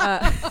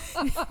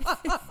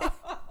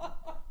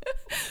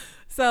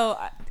 So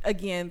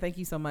again, thank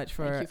you so much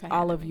for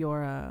all of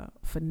your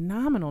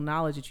phenomenal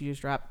knowledge that you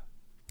just dropped.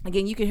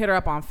 Again, you can hit her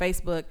up on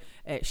Facebook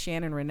at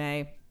Shannon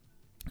Renee.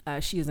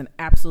 She is an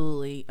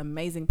absolutely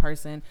amazing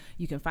person.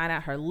 You can find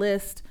out her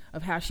list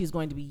of how she's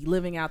going to be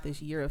living out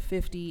this year of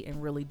 50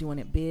 and really doing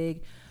it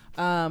big.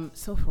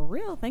 So for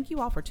real, thank you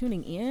all for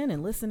tuning in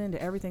and listening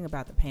to everything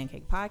about the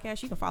Pancake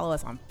Podcast. You can follow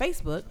us on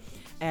Facebook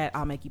at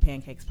I'll Make You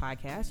Pancakes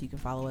Podcast. You can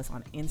follow us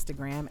on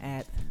Instagram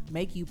at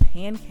Make You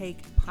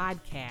Pancake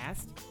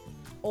Podcast,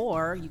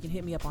 or you can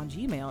hit me up on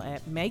Gmail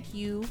at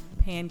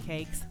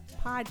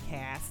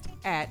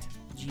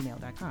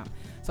makeyoupancakespodcast@gmail.com.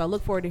 So I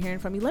look forward to hearing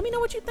from you. Let me know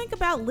what you think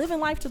about living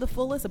life to the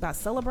fullest, about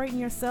celebrating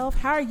yourself.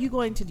 How are you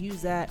going to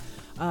use that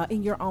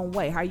in your own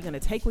way? How are you going to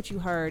take what you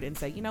heard and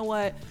say, you know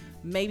what?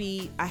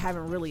 Maybe I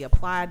haven't really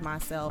applied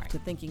myself to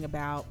thinking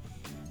about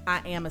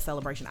I am a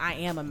celebration. I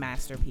am a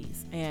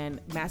masterpiece,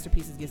 and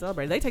masterpieces get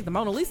celebrated. They take the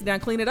Mona Lisa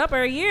down, clean it up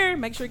every year,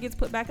 make sure it gets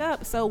put back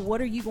up. So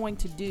what are you going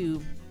to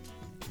do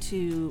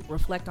to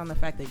reflect on the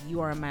fact that you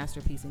are a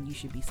masterpiece and you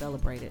should be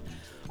celebrated?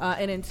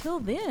 And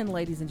until then,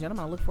 ladies and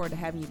gentlemen, I look forward to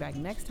having you back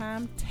next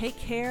time. Take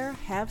care.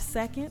 Have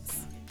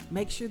seconds.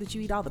 Make sure that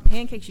you eat all the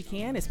pancakes you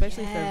can,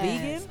 especially if they're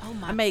vegan. Oh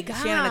my I made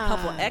God. Shannon a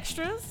couple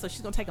extras, so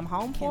she's going to take them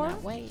home for her.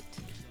 Cannot wait.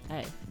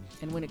 Hey,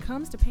 and when it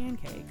comes to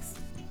pancakes,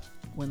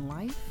 when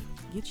life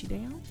gets you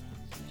down,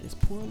 just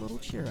pour a little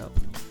cheer up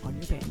on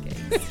your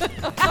pancakes.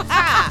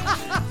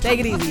 Take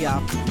it easy,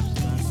 y'all.